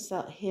holds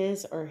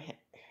his or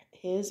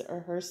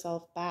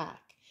herself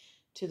back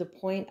to the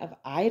point of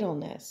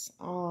idleness.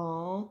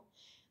 Aww.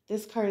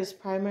 This card is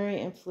primarily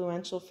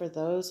influential for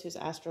those whose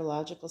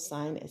astrological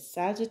sign is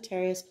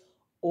Sagittarius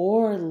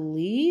or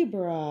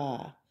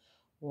Libra.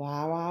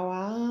 Wow, wow,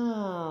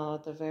 wow.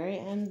 At the very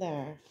end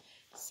there.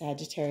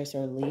 Sagittarius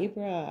or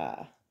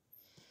Libra.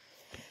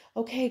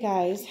 Okay,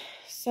 guys.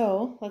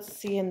 So let's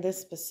see in this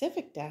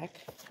specific deck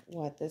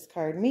what this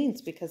card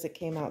means, because it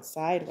came out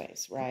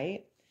sideways,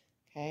 right?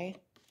 Okay.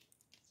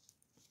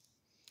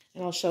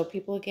 And I'll show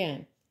people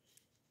again.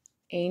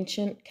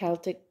 Ancient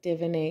Celtic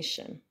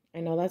divination. I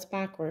know that's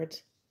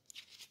backwards.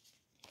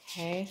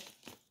 Okay.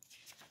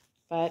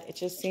 But it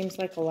just seems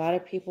like a lot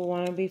of people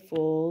want to be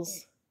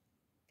fools.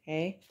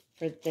 Okay.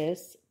 For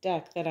this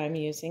deck that I'm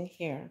using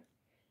here.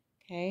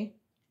 Okay.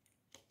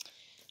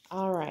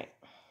 All right.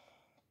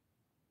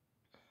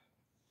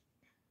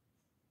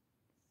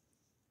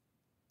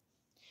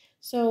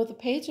 So the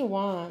Page of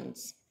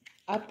Wands,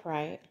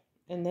 upright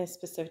in this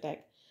specific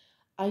deck.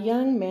 A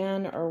young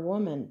man or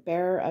woman,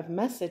 bearer of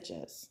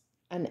messages,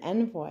 an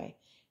envoy,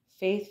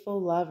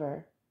 faithful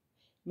lover,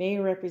 may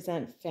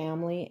represent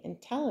family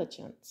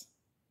intelligence.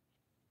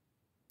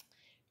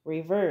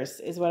 Reverse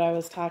is what I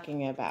was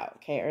talking about,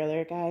 okay,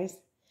 earlier, guys,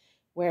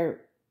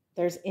 where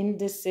there's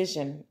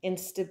indecision,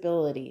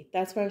 instability.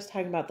 That's what I was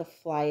talking about, the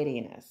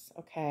flightiness,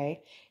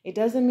 okay? It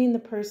doesn't mean the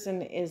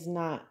person is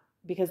not,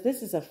 because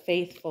this is a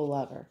faithful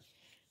lover.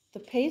 The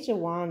Page of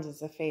Wands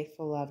is a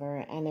faithful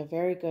lover and a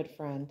very good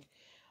friend.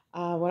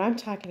 What I'm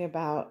talking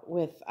about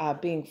with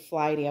being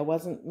flighty, I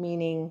wasn't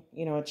meaning,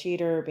 a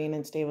cheater or being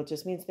unstable. It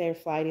just means they're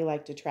flighty,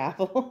 like to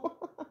travel.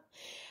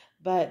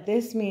 But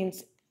this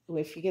means,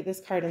 if you get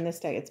this card in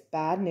this deck, it's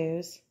bad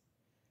news,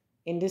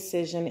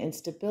 indecision,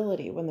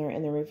 instability when they're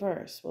in the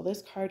reverse. Well,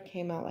 this card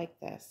came out like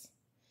this.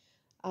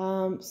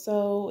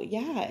 So,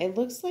 yeah, it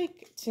looks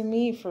like, to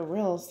me, for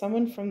real,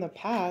 someone from the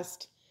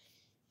past,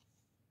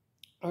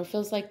 or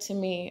feels like to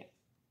me,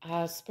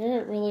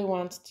 Spirit really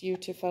wants you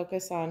to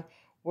focus on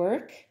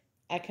work,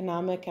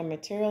 economic and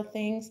material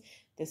things.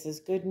 This is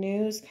good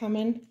news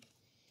coming.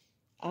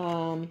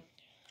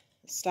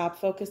 Stop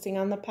focusing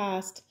on the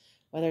past,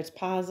 whether it's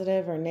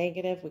positive or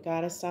negative. We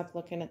got to stop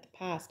looking at the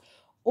past.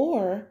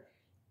 Or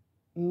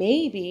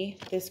maybe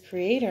this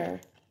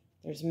creator,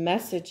 there's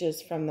messages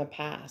from the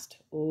past.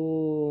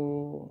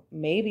 Ooh,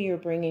 maybe you're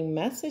bringing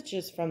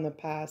messages from the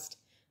past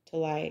to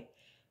light.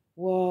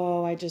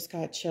 Whoa, I just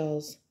got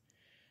chills.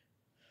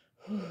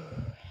 Whew.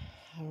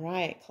 All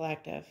right,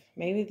 collective.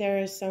 Maybe there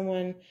is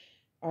someone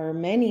or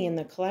many in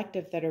the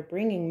collective that are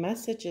bringing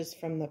messages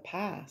from the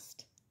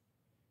past.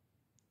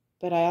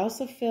 But I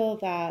also feel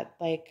that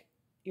like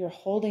you're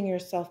holding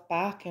yourself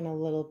back in a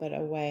little bit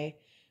of way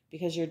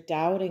because you're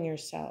doubting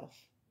yourself.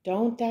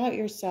 Don't doubt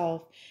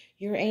yourself.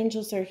 Your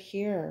angels are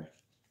here.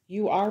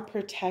 You are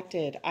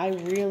protected. I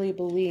really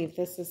believe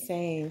this is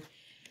saying,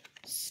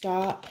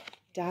 stop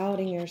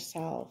doubting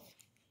yourself.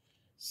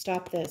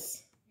 Stop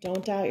this.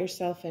 Don't doubt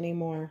yourself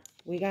anymore.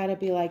 We got to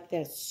be like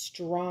this,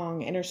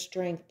 strong, inner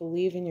strength,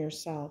 believe in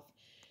yourself.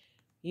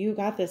 You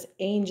got this.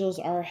 Angels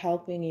are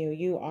helping you.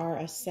 You are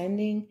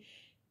ascending.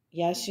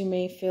 Yes, you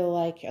may feel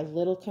like a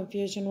little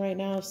confusion right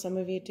now, some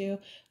of you do,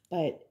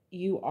 but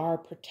you are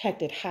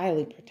protected,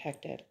 highly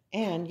protected.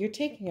 And you're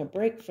taking a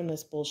break from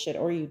this bullshit,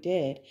 or you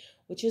did,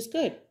 which is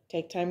good.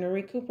 Take time to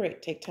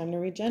recuperate, take time to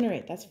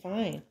regenerate. That's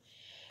fine.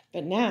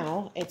 But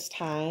now it's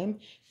time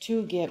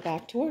to get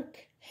back to work.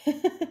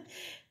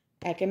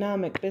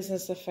 Economic,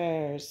 business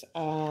affairs.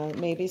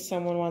 Maybe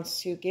someone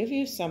wants to give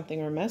you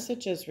something or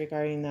messages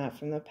regarding that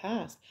from the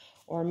past.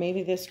 Or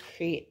maybe this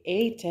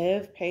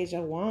creative Page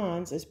of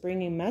Wands is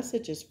bringing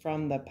messages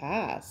from the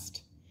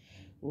past.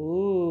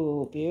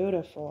 Ooh,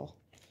 beautiful.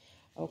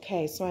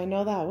 Okay, so I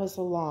know that was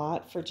a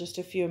lot for just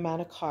a few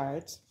amount of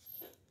cards.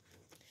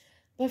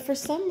 But for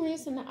some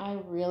reason, I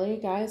really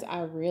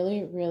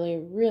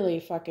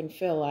fucking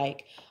feel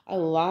like a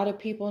lot of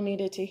people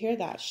needed to hear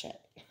that shit.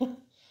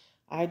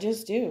 I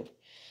just do.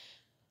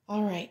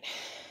 All right.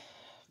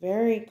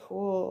 Very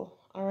cool.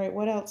 All right,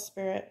 what else,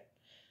 Spirit?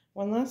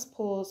 One last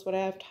pull is what I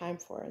have time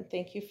for. And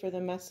thank you for the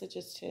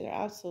messages today. They're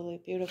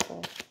absolutely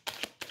beautiful.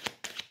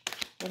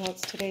 What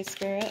else today,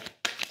 Spirit?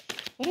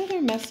 What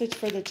other message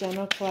for the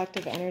general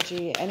collective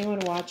energy? Anyone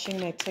watching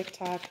my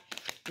TikTok,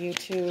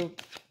 YouTube,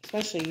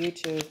 especially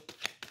YouTube,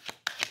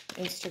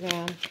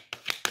 Instagram?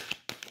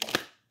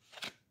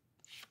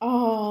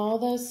 Oh,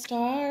 the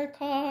star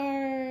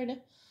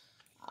card.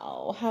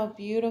 Oh, how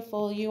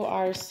beautiful. You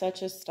are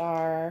such a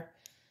star.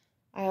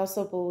 I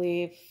also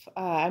believe,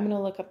 I'm going to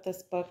look up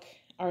this book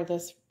or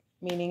this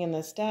meaning in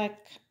this deck.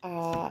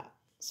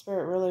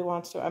 Spirit really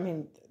wants to, I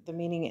mean, the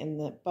meaning in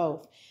the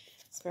both.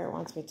 Spirit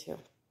wants me to.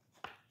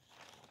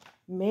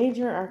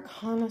 Major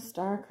Arcana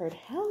Star card.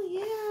 Hell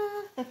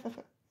yeah.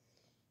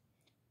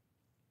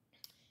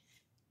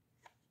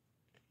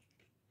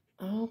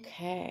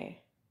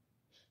 Okay.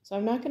 So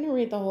I'm not going to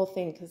read the whole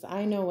thing because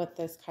I know what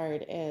this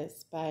card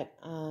is, but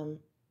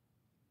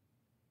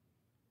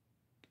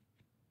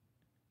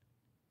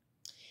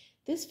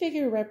this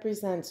figure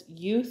represents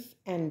youth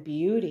and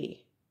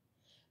beauty,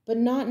 but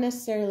not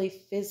necessarily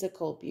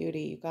physical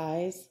beauty, you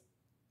guys.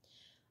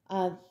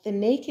 The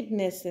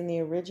nakedness in the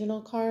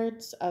original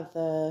cards of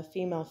the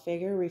female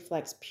figure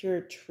reflects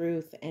pure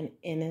truth and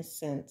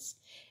innocence,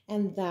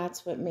 and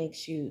that's what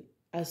makes you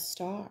a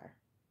star.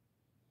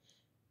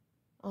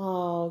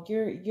 Oh,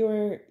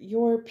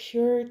 your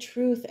pure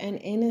truth and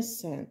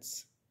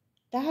innocence.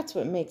 That's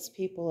what makes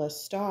people a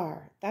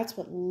star. That's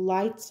what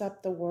lights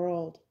up the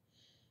world.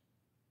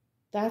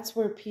 That's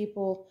where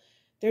people,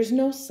 there's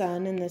no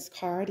sun in this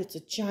card. It's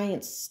a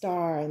giant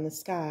star in the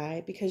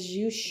sky because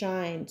you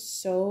shine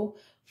so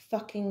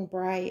fucking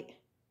bright.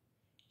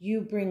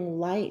 You bring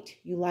light.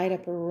 You light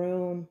up a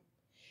room.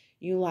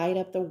 You light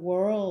up the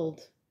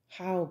world.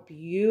 How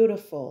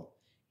beautiful.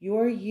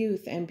 Your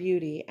youth and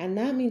beauty. And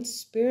that means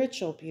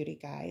spiritual beauty,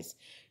 guys.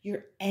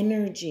 Your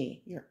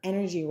energy,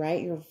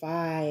 right? Your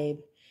vibe.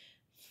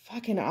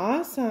 Fucking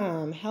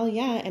awesome. Hell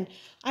yeah. And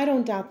I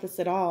don't doubt this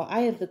at all.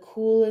 I have the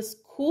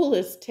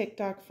coolest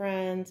TikTok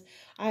friends.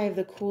 I have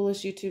the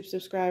coolest YouTube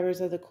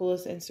subscribers. I have the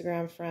coolest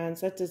Instagram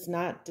friends.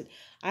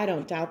 I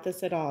don't doubt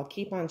this at all.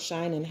 Keep on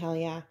shining. Hell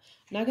yeah.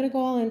 I'm not going to go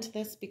all into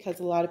this because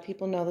a lot of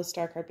people know the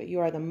star card, but you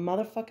are the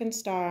motherfucking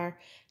star.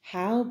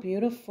 How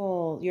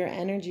beautiful. Your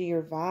energy,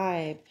 your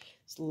vibe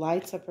just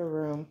lights up a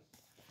room.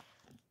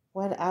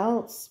 What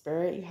else,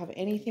 Spirit? You have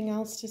anything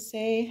else to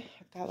say?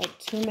 I've got like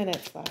 2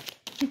 minutes left.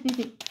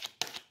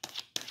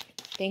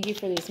 Thank you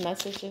for these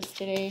messages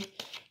today.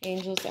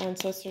 Angels,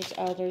 ancestors,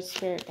 elders,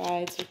 spirit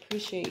guides,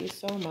 appreciate you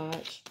so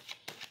much.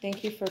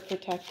 Thank you for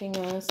protecting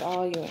us,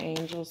 all you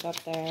angels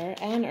up there,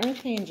 and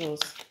earth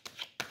angels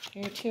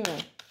here too.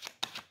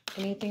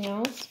 Anything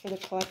else for the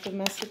collective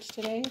message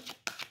today?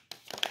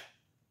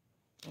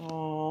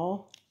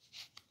 Oh,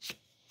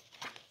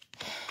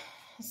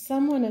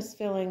 someone is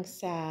feeling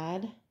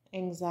sad,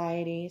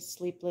 anxiety,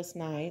 sleepless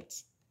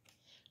nights.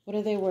 What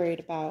are they worried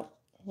about?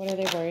 What are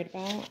they worried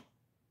about?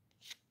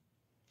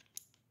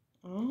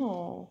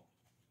 Oh.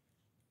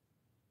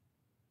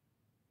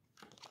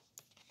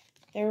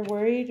 They're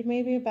worried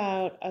maybe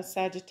about a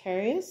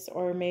Sagittarius,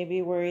 or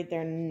maybe worried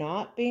they're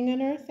not being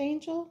an earth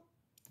angel.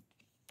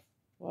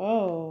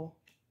 Whoa.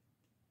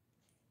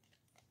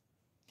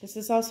 This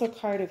is also a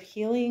card of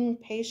healing,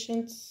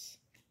 patience.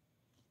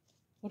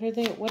 What are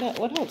they? What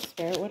else,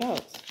 Spirit? What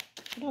else?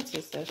 What else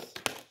is this?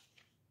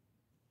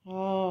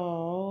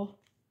 Oh.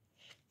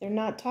 They're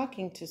not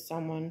talking to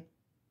someone.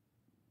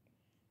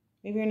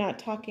 Maybe you're not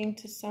talking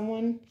to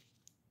someone.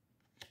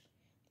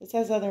 This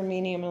has other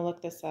meaning. I'm going to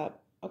look this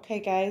up.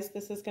 Okay, guys,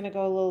 this is going to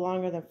go a little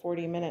longer than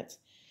 40 minutes.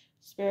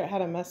 Spirit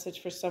had a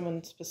message for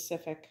someone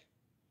specific.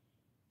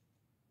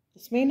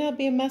 This may not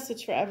be a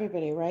message for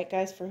everybody, right,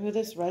 guys? For who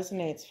this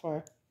resonates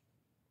for.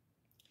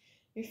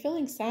 You're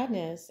feeling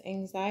sadness,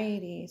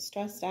 anxiety,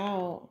 stressed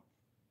out.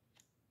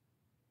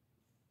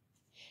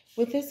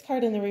 With this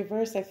card in the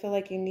reverse, I feel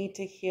like you need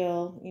to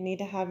heal. You need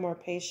to have more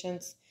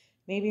patience.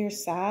 Maybe you're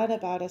sad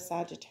about a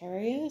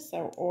Sagittarius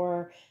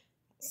or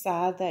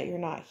sad that you're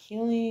not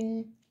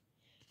healing.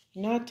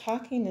 You're not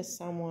talking to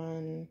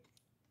someone.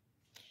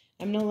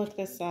 I'm going to look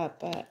this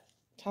up, but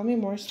tell me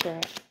more,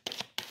 Spirit.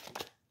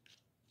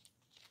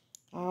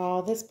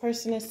 Oh, this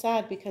person is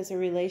sad because a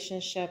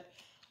relationship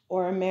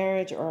or a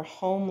marriage or a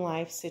home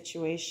life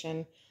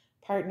situation,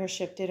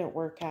 partnership didn't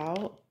work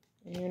out,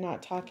 and you're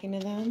not talking to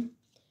them.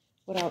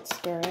 What else,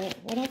 Spirit?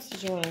 What else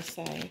did you want to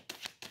say?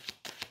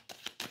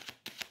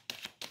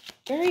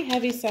 Very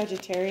heavy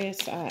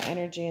Sagittarius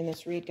energy in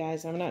this read,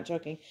 guys. I'm not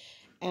joking.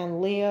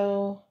 And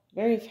Leo,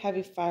 very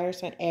heavy fire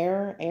sign.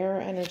 Air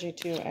energy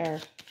too,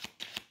 air.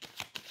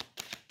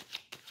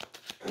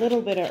 A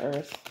little bit of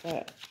earth,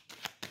 but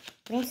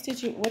what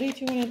did you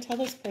want to tell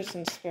this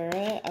person,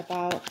 Spirit,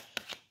 about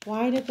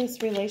why did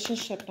this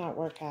relationship not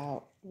work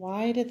out?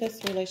 Why did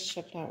this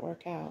relationship not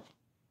work out?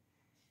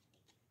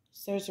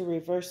 So there's a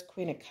reverse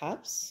Queen of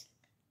Cups.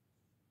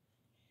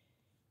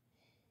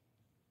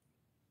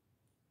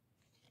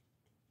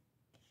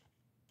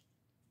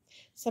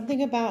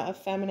 Something about a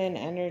feminine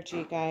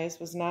energy, guys,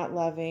 was not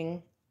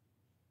loving.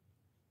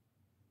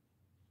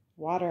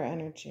 Water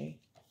energy.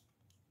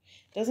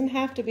 Doesn't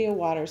have to be a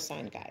water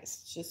sign,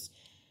 guys. It's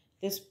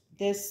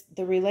just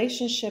the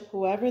relationship,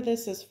 whoever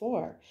this is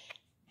for,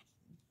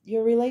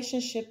 your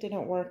relationship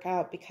didn't work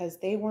out because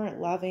they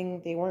weren't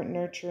loving, they weren't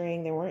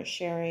nurturing, they weren't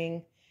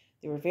sharing.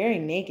 They were very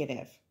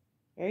negative,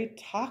 very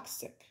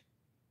toxic,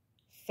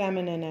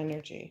 feminine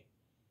energy.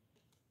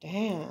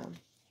 Damn.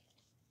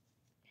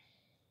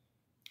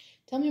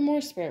 Tell me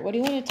more, Spirit. What do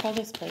you want to tell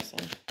this person?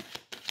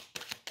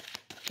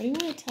 What do you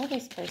want to tell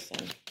this person?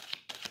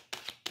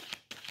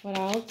 What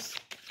else?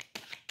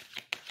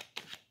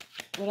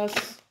 What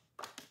else?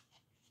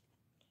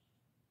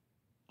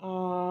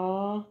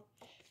 Oh,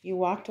 you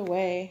walked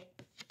away.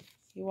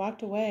 You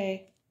walked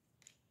away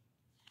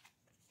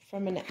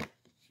from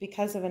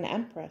because of an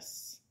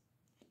Empress.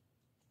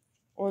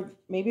 Or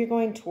maybe you're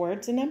going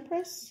towards an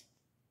Empress.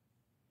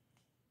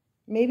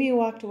 Maybe you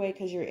walked away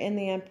because you're in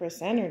the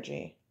Empress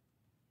energy.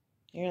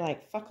 You're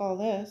like, fuck all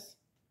this.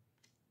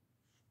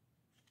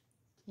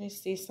 Let me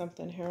see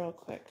something here real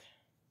quick.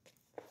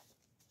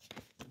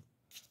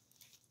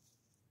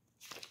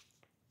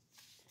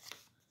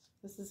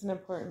 This is an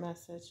important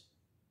message.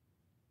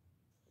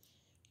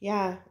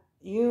 Yeah,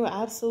 you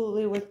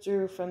absolutely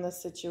withdrew from the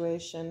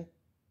situation.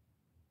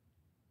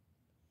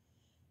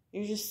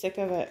 You're just sick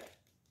of it.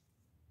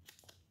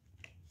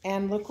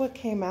 And look what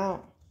came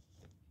out.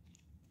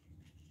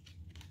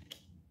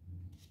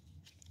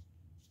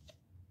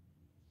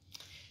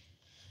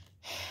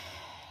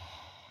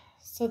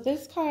 So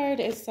this card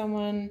is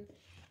someone,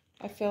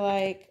 I feel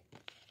like,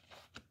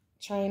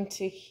 trying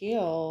to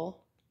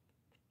heal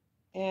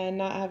and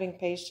not having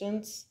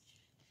patience.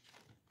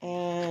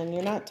 And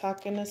you're not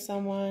talking to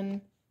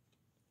someone.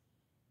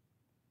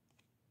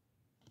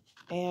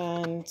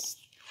 And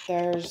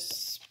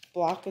there's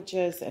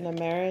blockages in a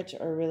marriage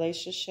or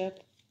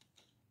relationship.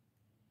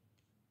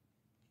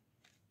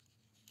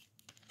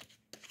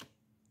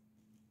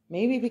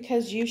 Maybe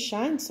because you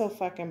shine so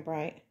fucking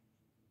bright.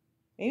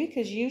 Maybe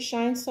because you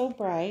shine so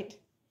bright,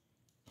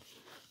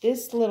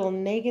 this little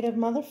negative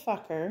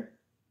motherfucker,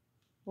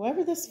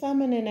 whoever this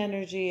feminine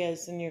energy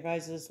is in your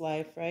guys'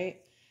 life, right?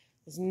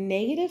 This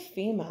negative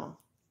female.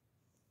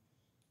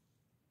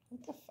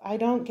 What the I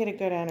don't get a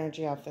good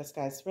energy off this,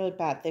 guys. It's really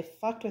bad. They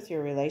fucked with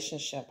your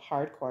relationship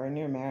hardcore in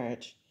your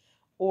marriage.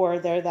 Or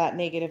they're that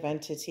negative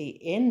entity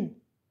in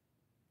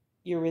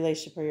your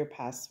relationship or your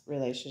past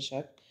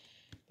relationship.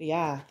 But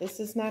yeah,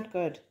 this is not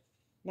good.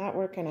 Not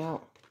working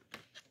out.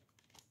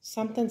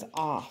 Something's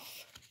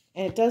off.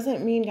 And it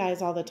doesn't mean,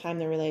 guys, all the time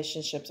the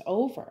relationship's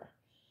over.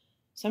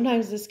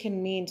 Sometimes this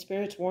can mean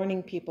Spirit's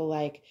warning people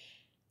like,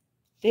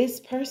 this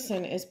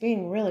person is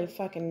being really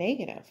fucking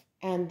negative.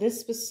 And this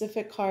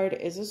specific card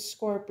is a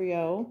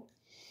Scorpio,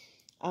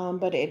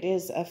 but it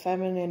is a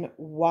feminine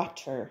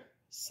water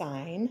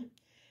sign.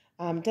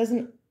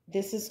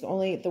 This is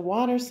only, the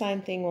water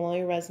sign thing will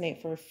only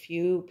resonate for a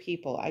few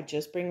people. I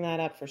just bring that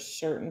up for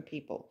certain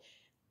people.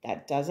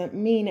 That doesn't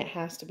mean it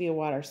has to be a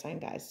water sign,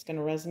 guys. It's going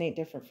to resonate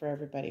different for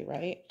everybody,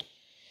 right?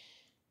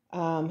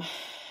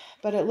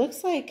 But it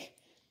looks like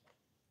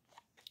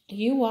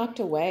you walked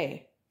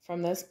away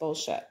from this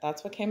bullshit.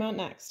 That's what came out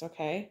next,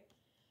 okay?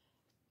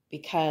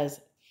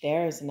 Because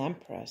there's an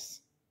Empress.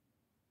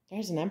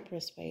 There's an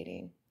Empress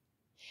waiting.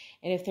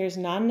 And if there's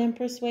not an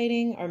Empress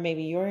waiting, or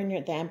maybe you're in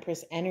the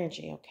Empress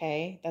energy,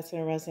 okay? That's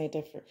going to resonate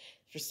different.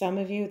 For some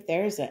of you,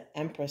 there's an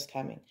Empress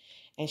coming.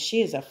 And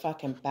she is a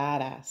fucking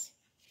badass.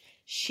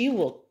 She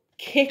will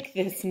kick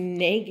this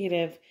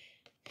negative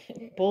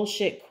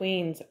bullshit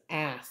queen's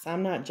ass.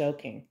 I'm not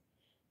joking.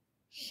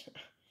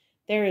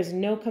 There is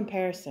no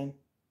comparison.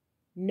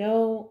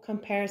 No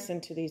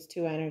comparison to these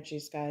two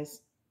energies, guys.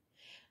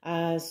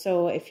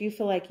 So if you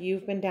feel like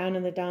you've been down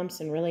in the dumps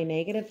and really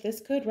negative,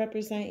 this could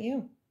represent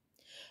you.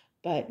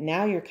 But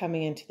now you're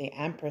coming into the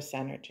Empress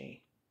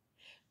energy.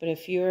 But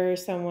if you're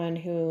someone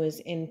who is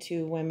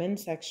into women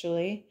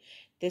sexually,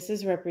 this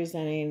is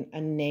representing a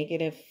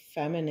negative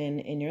feminine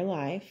in your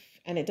life.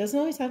 And it doesn't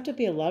always have to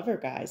be a lover,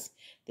 guys.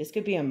 This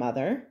could be a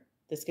mother.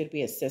 This could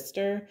be a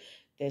sister.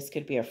 This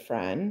could be a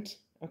friend.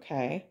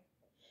 Okay.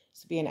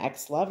 This could be an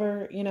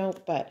ex-lover, you know.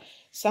 But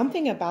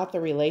something about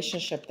the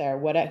relationship there,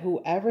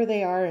 whoever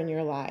they are in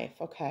your life,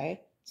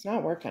 okay, it's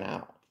not working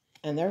out.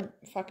 And they're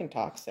fucking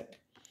toxic.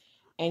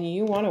 And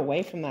you want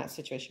away from that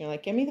situation. You're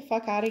like, get me the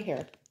fuck out of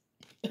here.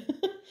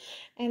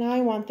 And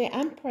I want the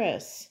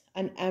Empress.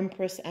 An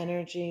Empress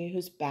energy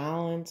who's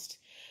balanced,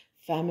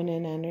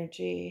 feminine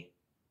energy,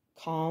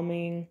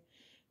 calming,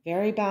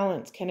 very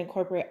balanced, can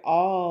incorporate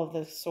all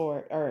the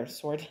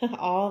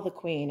all the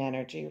queen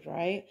energy,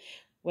 right?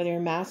 Whether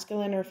you're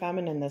masculine or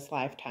feminine this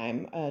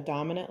lifetime,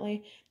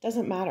 dominantly,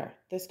 doesn't matter.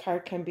 This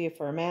card can be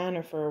for a man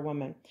or for a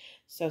woman.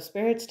 So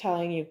Spirit's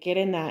telling you, get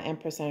in that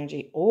Empress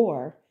energy,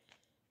 or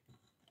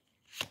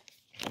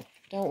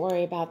don't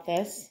worry about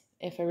this.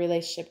 If a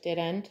relationship did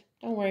end,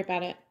 don't worry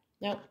about it.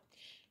 Nope.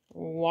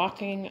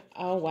 Walking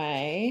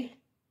away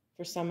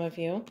for some of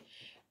you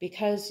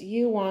because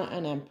you want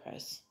an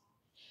Empress.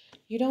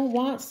 You don't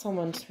want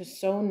someone who's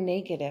so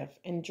negative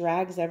and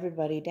drags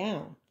everybody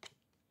down.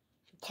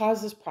 It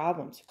causes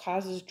problems. It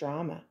causes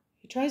drama.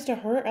 He tries to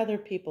hurt other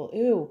people.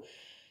 Ew.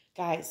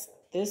 Guys,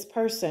 this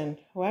person,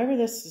 whoever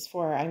this is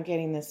for, I'm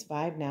getting this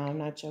vibe now. I'm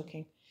not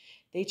joking.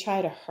 They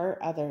try to hurt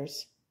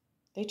others.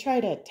 They try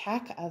to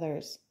attack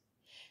others.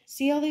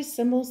 See all these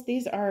symbols?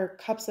 These are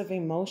cups of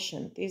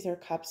emotion. These are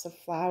cups of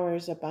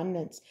flowers,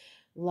 abundance,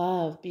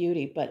 love,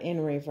 beauty. But in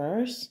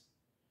reverse,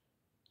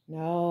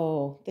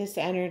 no, this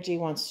energy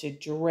wants to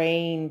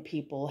drain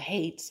people,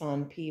 hates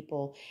on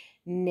people,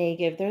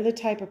 negative. They're the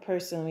type of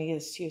person, let me get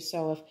this to you.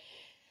 So if,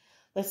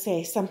 let's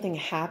say something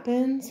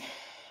happens,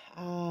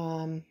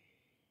 my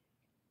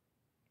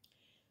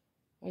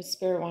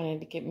spirit wanted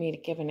to get me to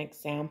give an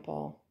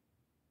example.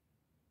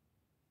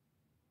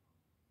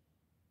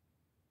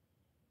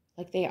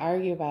 Like they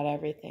argue about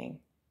everything.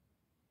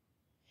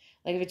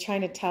 Like if you're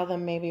trying to tell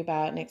them maybe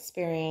about an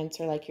experience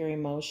or like your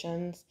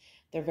emotions,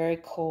 they're very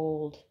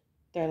cold.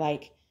 They're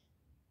like,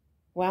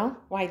 well,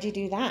 why'd you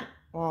do that?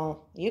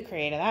 Well, you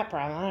created that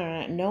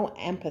problem. No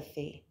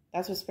empathy.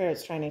 That's what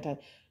Spirit's trying to tell.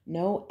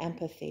 No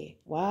empathy.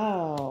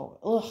 Wow.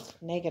 Ugh,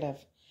 negative.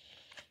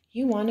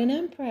 You want an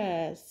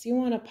empress. You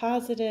want a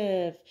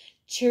positive.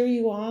 Cheer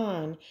you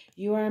on.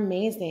 You are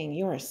amazing.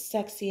 You are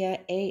sexy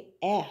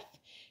AF.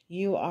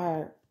 You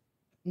are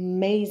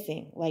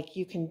amazing. Like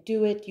you can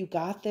do it. You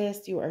got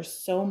this. You are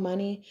so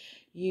money.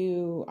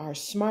 You are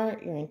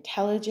smart. You're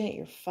intelligent.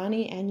 You're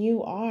funny. And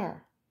you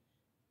are.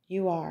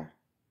 You are.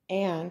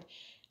 And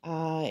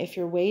if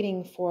you're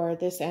waiting for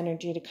this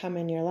energy to come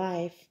in your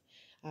life,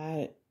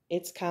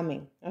 it's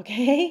coming,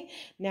 okay?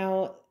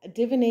 Now,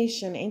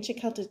 divination, ancient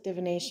Celtic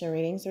divination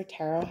readings or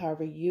tarot,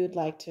 however you'd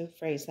like to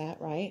phrase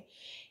that, right?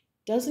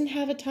 Doesn't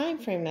have a time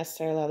frame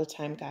necessarily all the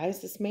time,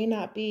 guys. This may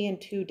not be in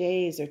 2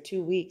 days or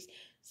 2 weeks.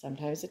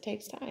 Sometimes it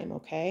takes time,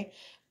 okay?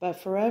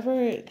 But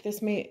forever,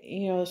 this may,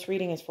 this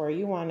reading is for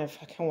you want to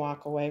fucking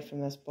walk away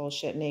from this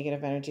bullshit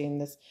negative energy and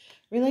this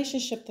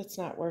relationship that's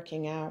not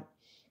working out.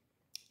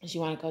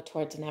 You want to go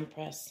towards an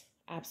empress.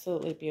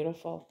 Absolutely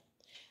beautiful.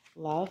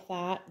 Love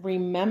that.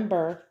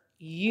 Remember,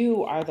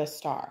 you are the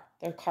star.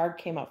 Their card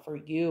came up for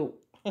you.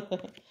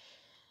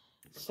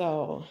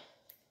 So,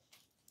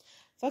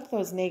 fuck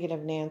those negative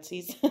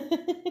Nancys.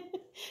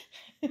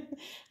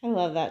 I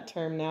love that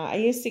term now. I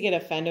used to get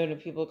offended when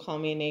people call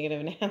me a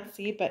negative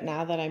Nancy, but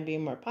now that I'm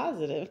being more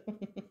positive.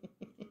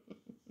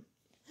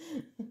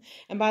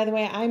 And by the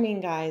way, I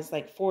mean, guys,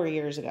 like 4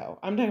 years ago.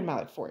 I'm talking about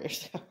like 4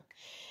 years ago.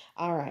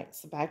 All right,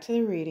 so back to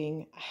the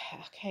reading.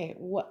 Okay,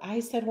 what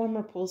I said one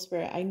more pool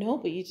spirit. I know,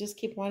 but you just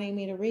keep wanting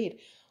me to read.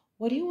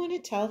 What do you want to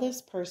tell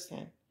this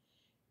person?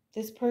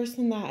 This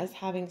person that is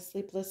having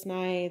sleepless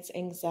nights,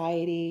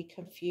 anxiety,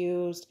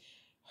 confused,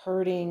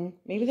 hurting.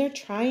 Maybe they're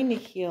trying to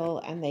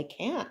heal and they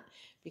can't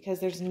because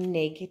there's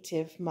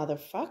negative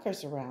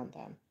motherfuckers around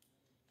them.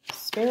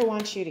 Spirit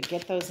wants you to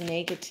get those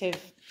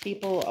negative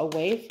people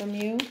away from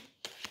you.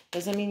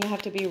 Doesn't mean you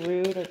have to be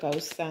rude or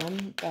ghost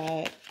them,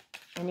 but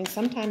I mean,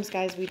 sometimes,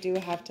 guys, we do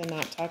have to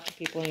not talk to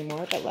people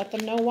anymore, but let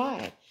them know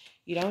why.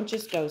 You don't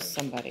just ghost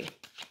somebody.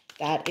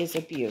 That is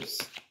abuse.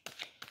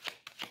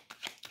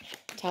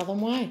 Tell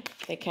them why.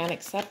 If they can't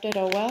accept it,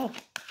 oh well.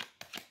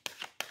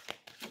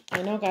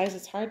 I know, guys,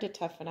 it's hard to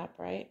toughen up,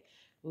 right?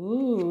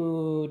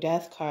 Ooh,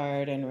 death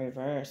card in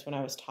reverse when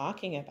I was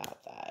talking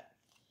about that.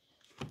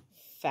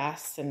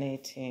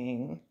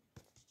 Fascinating.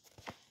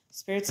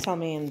 Spirits tell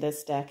me in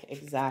this deck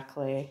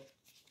exactly.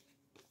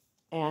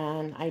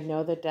 And I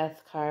know the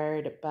death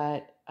card,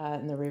 but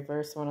in the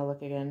reverse, I want to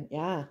look again.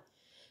 Yeah.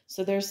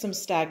 So there's some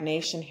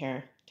stagnation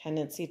here,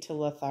 tendency to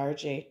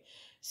lethargy.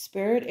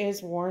 Spirit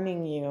is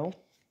warning you.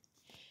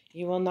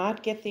 You will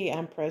not get the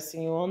Empress,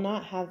 and you will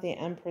not have the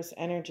Empress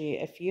energy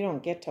if you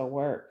don't get to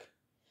work.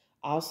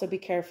 Also be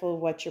careful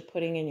of what you're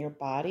putting in your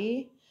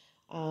body.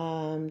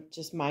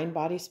 Just mind,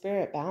 body,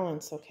 spirit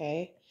balance,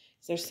 okay?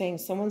 So they're saying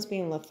someone's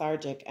being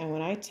lethargic. And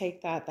when I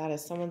take that, that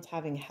is someone's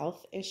having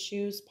health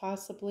issues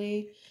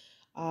possibly.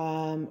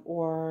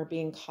 Or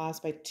being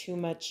caused by too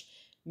much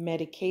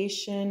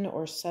medication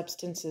or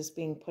substances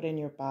being put in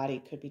your body.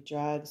 Could be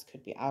drugs,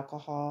 could be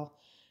alcohol.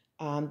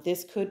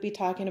 This could be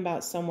talking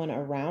about someone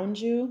around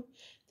you.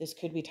 This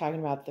could be talking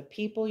about the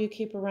people you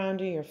keep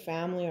around you, your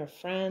family or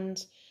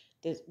friends.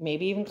 This,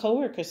 maybe even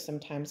coworkers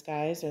sometimes,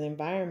 guys, or the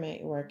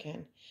environment you work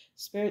in.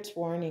 Spirit's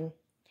warning,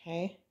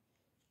 okay?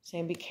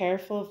 Saying be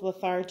careful of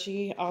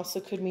lethargy. Also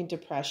could mean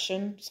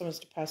depression. Someone's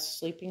depressed,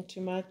 sleeping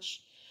too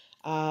much.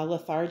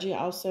 Lethargy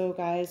also,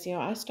 guys,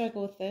 I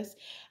struggle with this.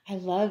 I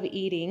love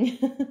eating.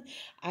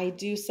 I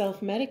do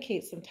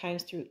self-medicate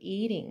sometimes through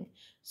eating.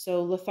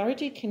 So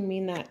lethargy can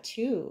mean that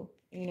too,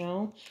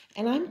 and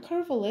I'm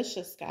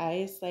curvilicious,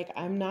 guys. Like,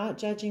 I'm not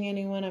judging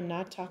anyone. I'm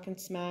not talking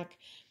smack.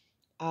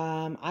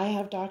 I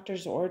have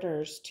doctor's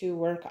orders to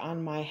work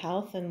on my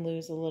health and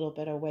lose a little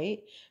bit of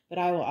weight, but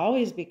I will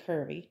always be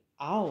curvy.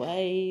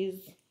 Always.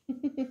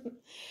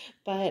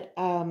 But,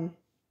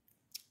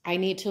 I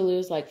need to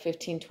lose like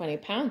 15, 20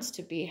 pounds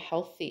to be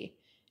healthy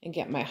and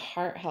get my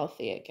heart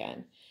healthy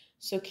again.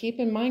 So keep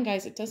in mind,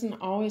 guys, it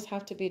doesn't always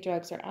have to be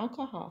drugs or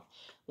alcohol.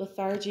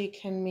 Lethargy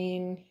can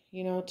mean,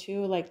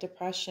 too, like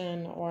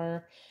depression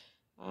or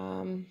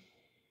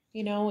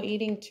You know,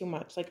 eating too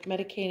much, like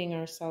medicating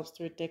ourselves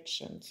through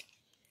addictions.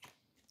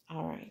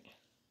 All right.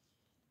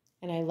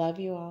 And I love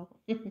you all.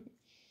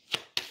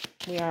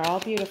 We are all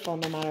beautiful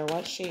no matter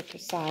what shape or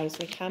size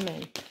we come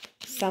in.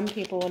 Some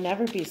people will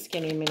never be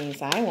skinny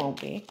minis. I won't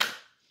be.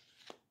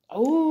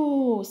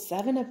 Oh,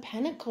 7 of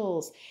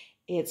Pentacles.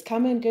 It's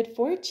coming. Good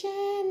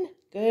fortune.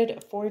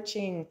 Good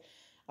fortune.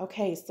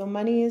 Okay, so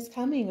money is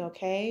coming,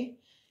 okay?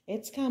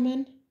 It's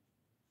coming.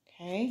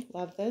 Okay,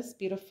 love this.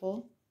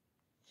 Beautiful.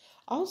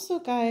 Also,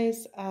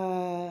 guys,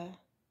 learned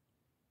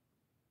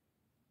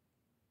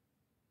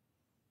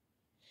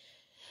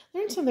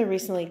something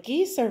recently.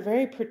 Geese are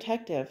very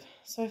protective.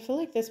 So I feel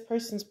like this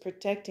person's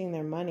protecting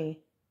their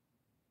money.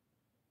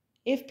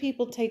 If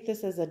people take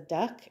this as a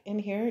duck in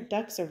here,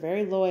 ducks are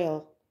very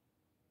loyal.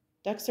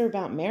 Ducks are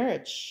about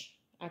marriage,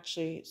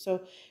 actually.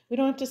 So we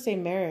don't have to say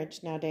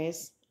marriage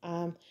nowadays.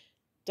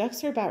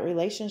 Ducks are about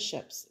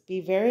relationships. Be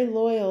very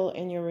loyal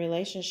in your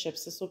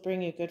relationships. This will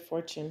bring you good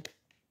fortune.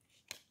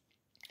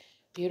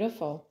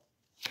 Beautiful.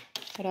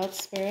 What else,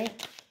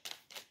 Spirit?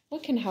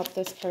 What can help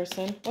this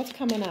person? What's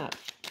coming up?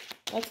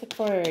 Let's look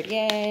forward.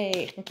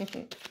 Yay!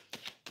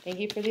 Thank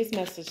you for these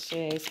messages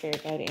today,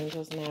 Spirit Guide,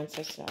 Angels, and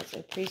Ancestors. I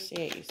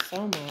appreciate you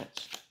so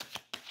much.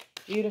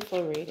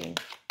 Beautiful reading.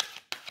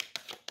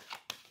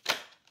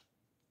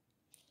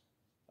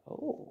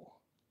 Oh,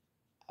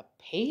 a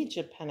Page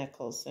of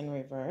Pentacles in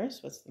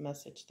reverse. What's the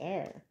message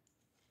there?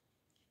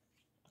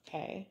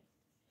 Okay.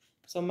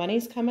 So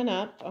money's coming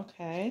up.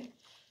 Okay.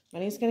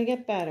 Money's going to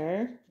get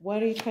better.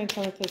 What are you trying to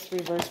tell me with this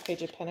reverse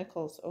Page of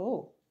Pentacles?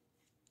 Oh.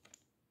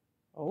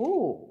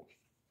 Oh.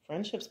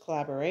 Friendships,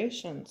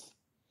 collaborations.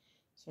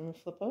 So I'm going to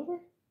flip over.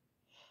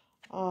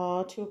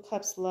 Oh, 2 of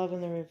Cups, love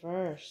in the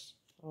reverse.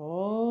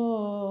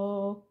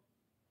 Oh.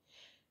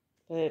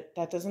 But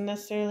that doesn't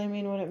necessarily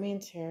mean what it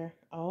means here.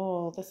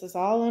 Oh, this is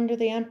all under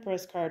the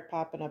Empress card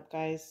popping up,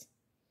 guys.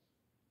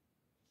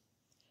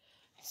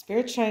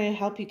 Spirit's trying to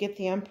help you get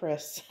the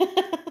Empress.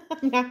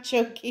 I'm not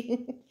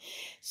joking.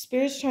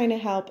 Spirit's trying to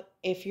help.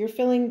 If you're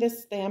feeling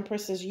this, the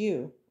Empress is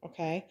you,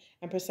 okay?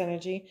 Empress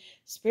energy.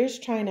 Spirit's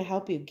trying to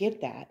help you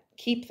get that.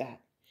 Keep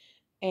that.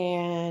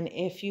 And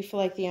if you feel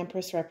like the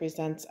Empress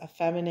represents a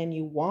feminine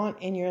you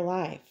want in your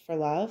life for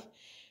love,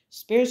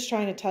 Spirit's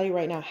trying to tell you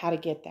right now how to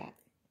get that,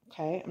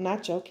 okay? I'm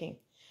not joking.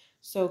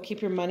 So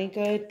keep your money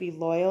good. Be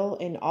loyal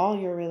in all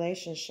your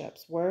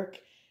relationships. Work,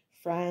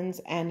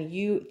 friends, and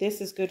you.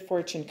 This is good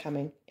fortune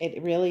coming.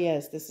 It really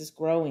is. This is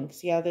growing.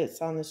 See how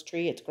it's on this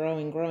tree? It's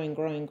growing, growing,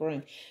 growing,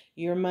 growing.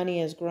 Your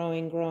money is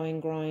growing, growing,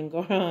 growing,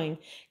 growing.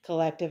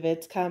 Collective,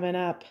 it's coming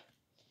up.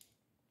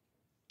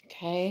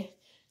 Okay.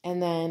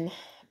 And then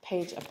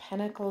Page of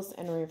Pentacles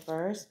in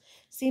reverse.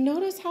 See,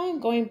 notice how I'm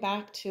going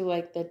back to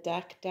like the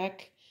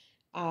deck.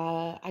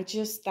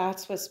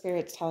 That's what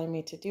Spirit's telling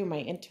me to do. My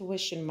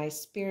intuition, my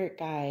spirit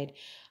guide,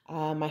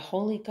 my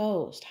Holy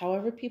Ghost,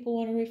 however people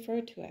want to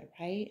refer to it,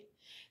 right?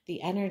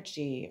 The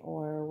energy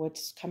or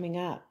what's coming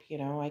up, you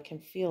know, I can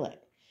feel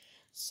it.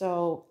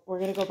 So we're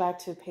going to go back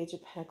to Page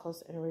of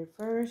Pentacles in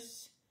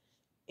reverse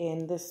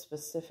in this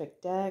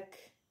specific deck.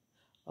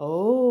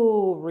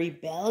 Oh,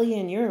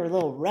 rebellion. You're a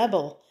little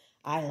rebel.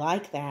 I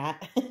like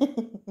that.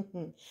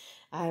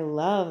 I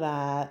love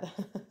that.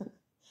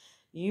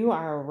 You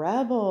are a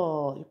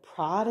rebel.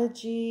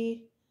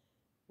 Prodigy.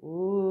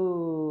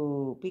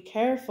 Ooh, be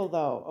careful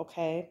though,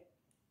 okay?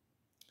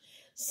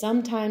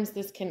 Sometimes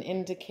this can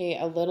indicate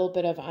a little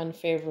bit of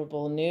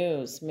unfavorable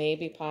news,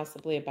 maybe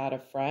possibly about a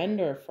friend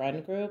or a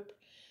friend group.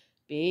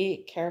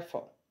 Be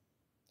careful.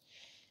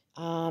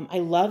 I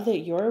love that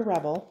you're a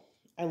rebel.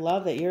 I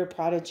love that you're a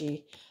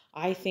prodigy.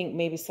 I think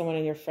maybe someone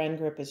in your friend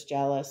group is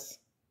jealous.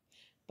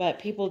 But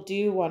people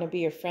do want to be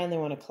your friend. They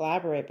want to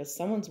collaborate, but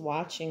someone's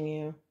watching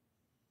you.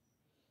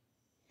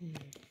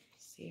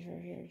 See her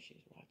here.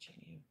 She's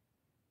watching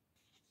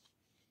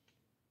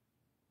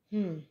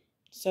you.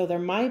 So there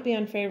might be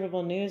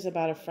unfavorable news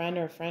about a friend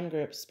or a friend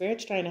group.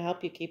 Spirit's trying to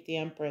help you keep the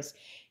Empress.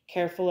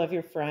 Careful of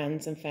your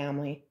friends and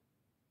family.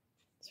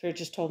 Spirit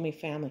just told me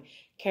family.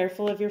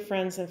 Careful of your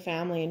friends and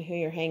family and who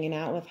you're hanging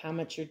out with, how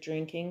much you're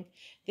drinking.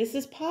 This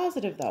is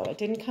positive, though. It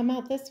didn't come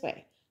out this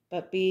way.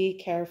 But be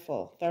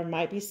careful. There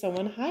might be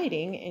someone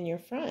hiding in your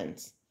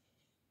friends.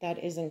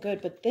 That isn't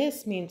good. But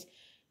this means,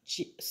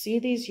 see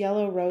these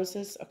yellow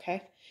roses?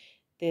 Okay.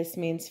 This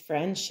means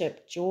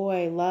friendship,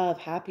 joy, love,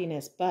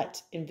 happiness.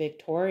 But in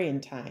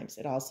Victorian times,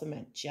 it also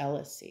meant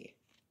jealousy.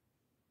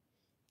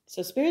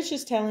 So Spirit's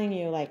just telling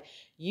you, like,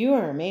 you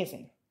are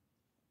amazing.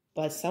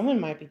 But someone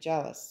might be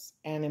jealous,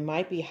 and it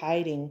might be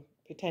hiding,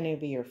 pretending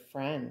to be your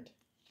friend.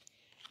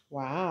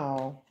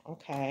 Wow.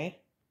 Okay.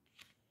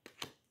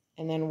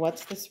 And then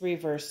what's this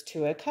reverse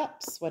 2 of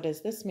Cups? What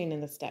does this mean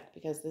in this deck?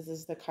 Because this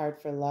is the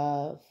card for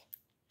love.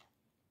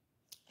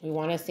 We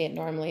want to see it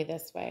normally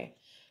this way,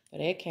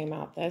 but it came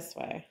out this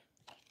way.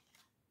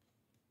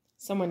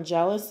 Someone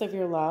jealous of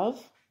your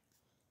love.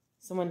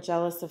 Someone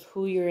jealous of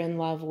who you're in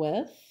love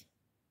with.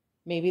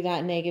 Maybe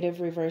that negative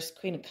reverse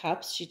Queen of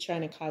Cups. She's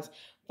trying to cause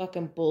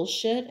fucking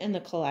bullshit in the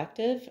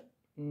collective.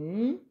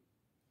 And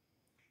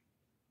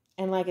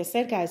And like I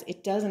said, guys,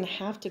 it doesn't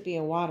have to be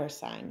a water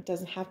sign. It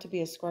doesn't have to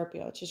be a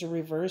Scorpio. It's just a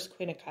reverse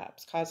Queen of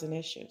Cups causing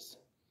issues.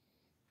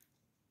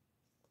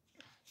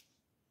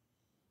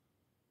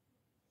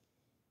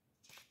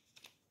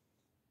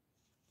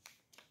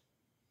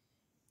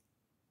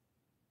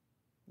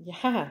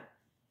 Yeah.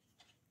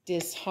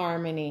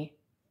 Disharmony,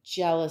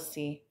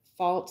 jealousy,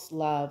 false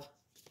love.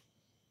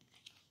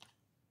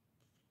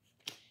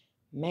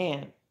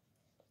 Man.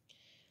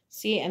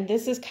 See, and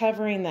this is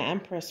covering the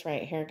Empress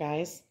right here,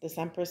 guys. This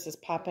Empress is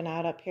popping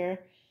out up here.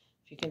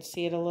 If you can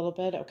see it a little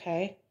bit,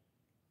 okay?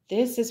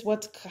 This is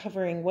what's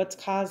covering, what's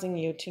causing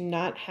you to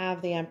not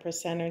have the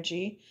Empress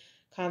energy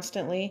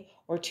constantly,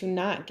 or to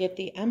not get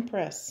the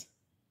Empress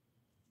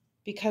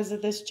because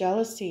of this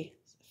jealousy,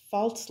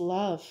 false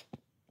love.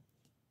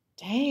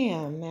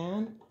 Damn,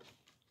 man.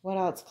 What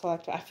else,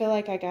 collective? I feel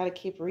like I got to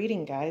keep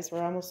reading, guys.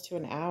 We're almost to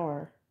an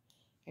hour.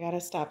 I got to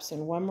stop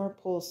soon. One more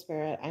pull,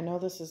 Spirit. I know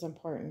this is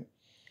important.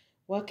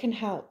 What can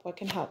help? What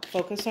can help?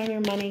 Focus on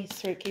your money.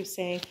 Spirit keeps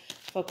saying,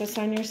 focus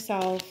on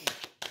yourself.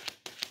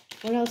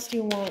 What else do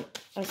you want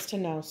us to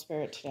know,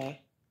 Spirit,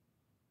 today?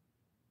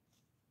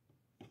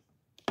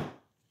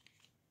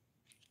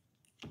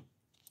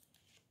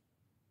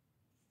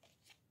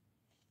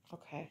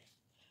 Okay.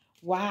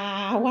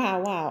 Wow,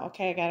 wow, wow.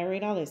 Okay, I got to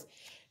read all this.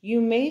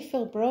 You may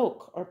feel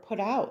broke or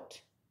put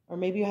out, or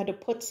maybe you had to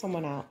put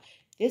someone out.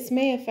 This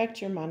may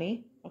affect your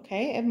money,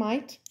 okay? It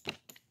might.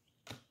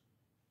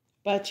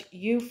 But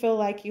you feel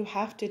like you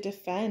have to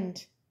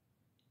defend.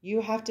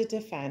 You have to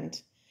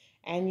defend.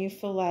 And you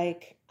feel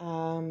like,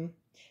 so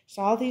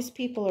all these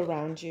people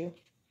around you.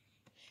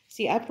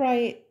 See,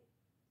 upright,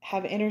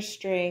 have inner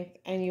strength,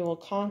 and you will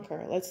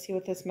conquer. Let's see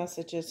what this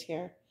message is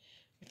here.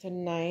 With the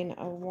 9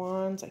 of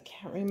Wands. I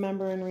can't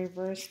remember in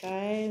reverse,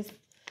 guys.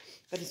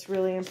 But it's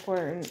really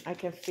important. I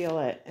can feel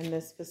it in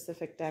this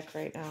specific deck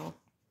right now.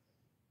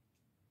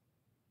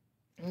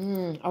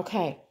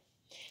 Okay.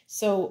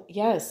 So,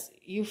 yes,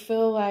 you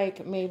feel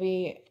like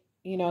maybe,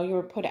 you know, you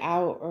were put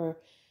out or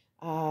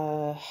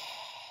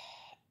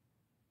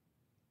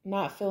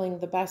not feeling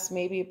the best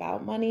maybe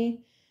about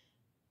money,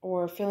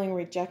 or feeling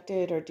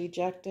rejected or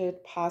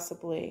dejected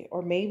possibly.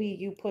 Or maybe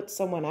you put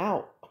someone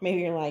out.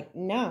 Maybe you're like,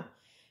 no,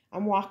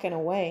 I'm walking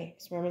away.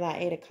 So remember that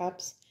 8 of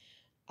Cups?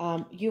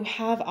 You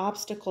have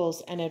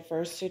obstacles and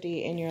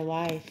adversity in your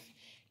life.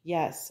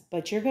 Yes,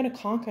 but you're going to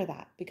conquer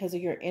that because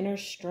of your inner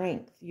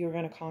strength. You're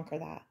going to conquer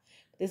that.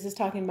 This is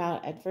talking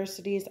about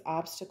adversities,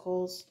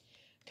 obstacles,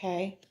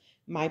 okay?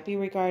 Might be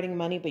regarding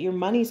money, but your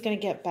money's going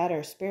to get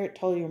better. Spirit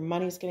told you your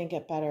money's going to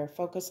get better.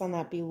 Focus on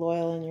that. Be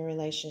loyal in your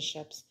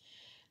relationships.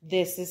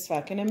 This is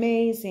fucking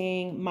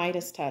amazing.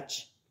 Midas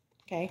touch,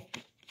 okay?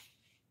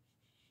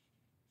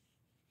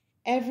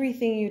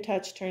 Everything you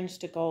touch turns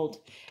to gold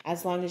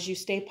as long as you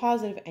stay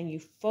positive and you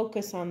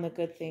focus on the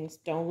good things.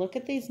 Don't look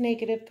at these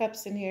negative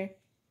cups in here.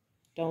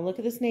 Don't look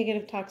at this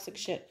negative toxic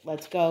shit.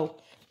 Let's go.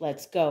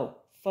 Let's go.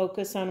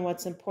 Focus on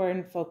what's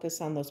important. Focus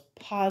on those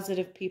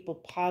positive people,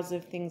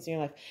 positive things in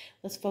your life.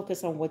 Let's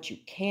focus on what you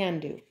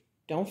can do.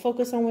 Don't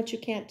focus on what you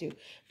can't do,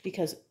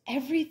 because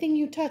everything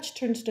you touch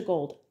turns to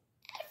gold.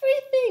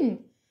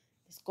 Everything.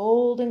 This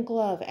golden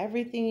glove,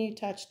 everything you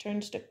touch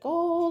turns to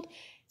gold.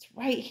 It's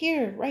right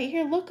here, right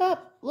here. Look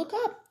up, look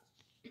up.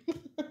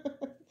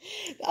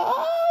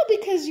 Oh,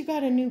 because you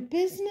got a new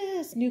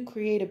business, new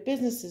creative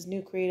businesses,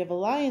 new creative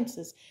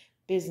alliances,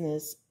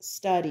 business,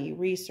 study,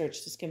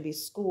 research. This can be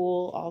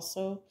school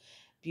also.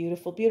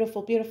 Beautiful,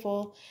 beautiful,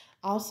 beautiful.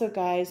 Also,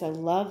 guys, I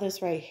love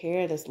this right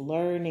here, this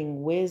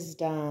learning,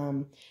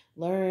 wisdom.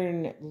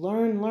 Learn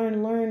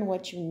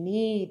what you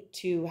need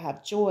to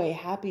have joy,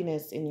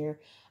 happiness in your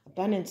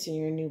abundance in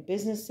your new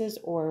businesses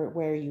or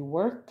where you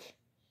work.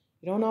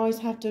 You don't always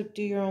have to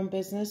do your own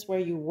business where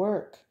you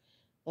work.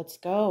 Let's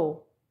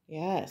go.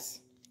 Yes.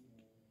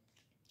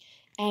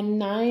 And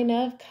 9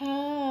 of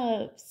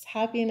Cups.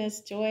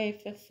 Happiness, joy,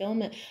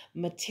 fulfillment.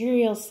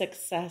 Material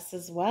success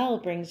as well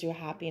brings you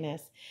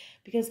happiness.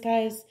 Because,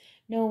 guys,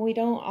 no, we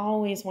don't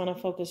always want to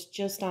focus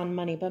just on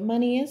money. But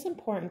money is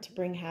important to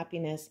bring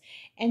happiness.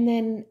 And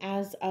then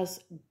as us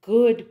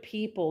good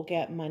people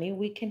get money,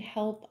 we can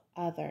help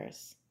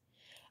others.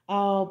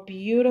 Oh,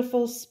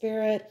 beautiful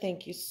Spirit.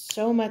 Thank you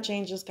so much,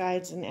 angels,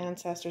 guides, and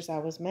ancestors. I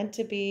was meant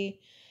to be.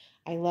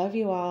 I love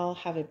you all.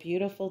 Have a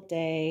beautiful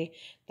day.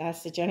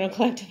 That's the general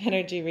collective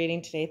energy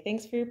reading today.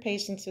 Thanks for your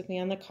patience with me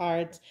on the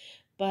cards.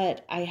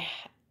 But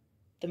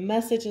the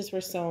messages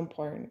were so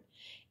important.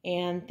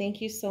 And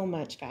thank you so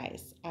much,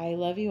 guys. I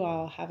love you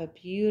all. Have a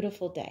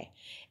beautiful day.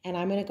 And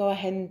I'm going to go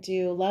ahead and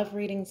do love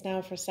readings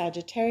now for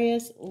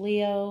Sagittarius,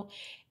 Leo,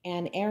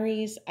 and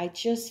Aries. I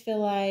just feel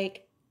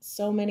like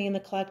so many in the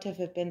collective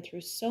have been through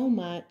so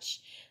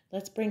much.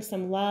 Let's bring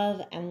some love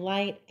and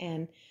light,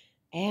 and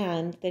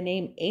the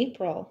name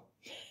April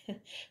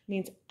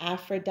means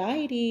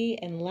Aphrodite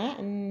in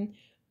Latin.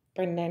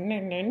 Let's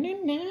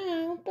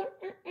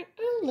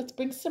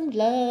bring some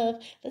love.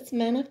 Let's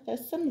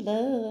manifest some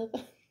love.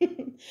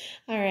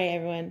 All right,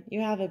 everyone. You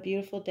have a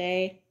beautiful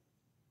day.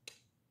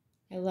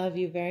 I love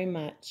you very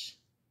much.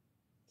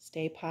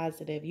 Stay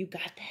positive. You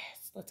got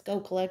this. Let's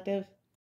go, collective.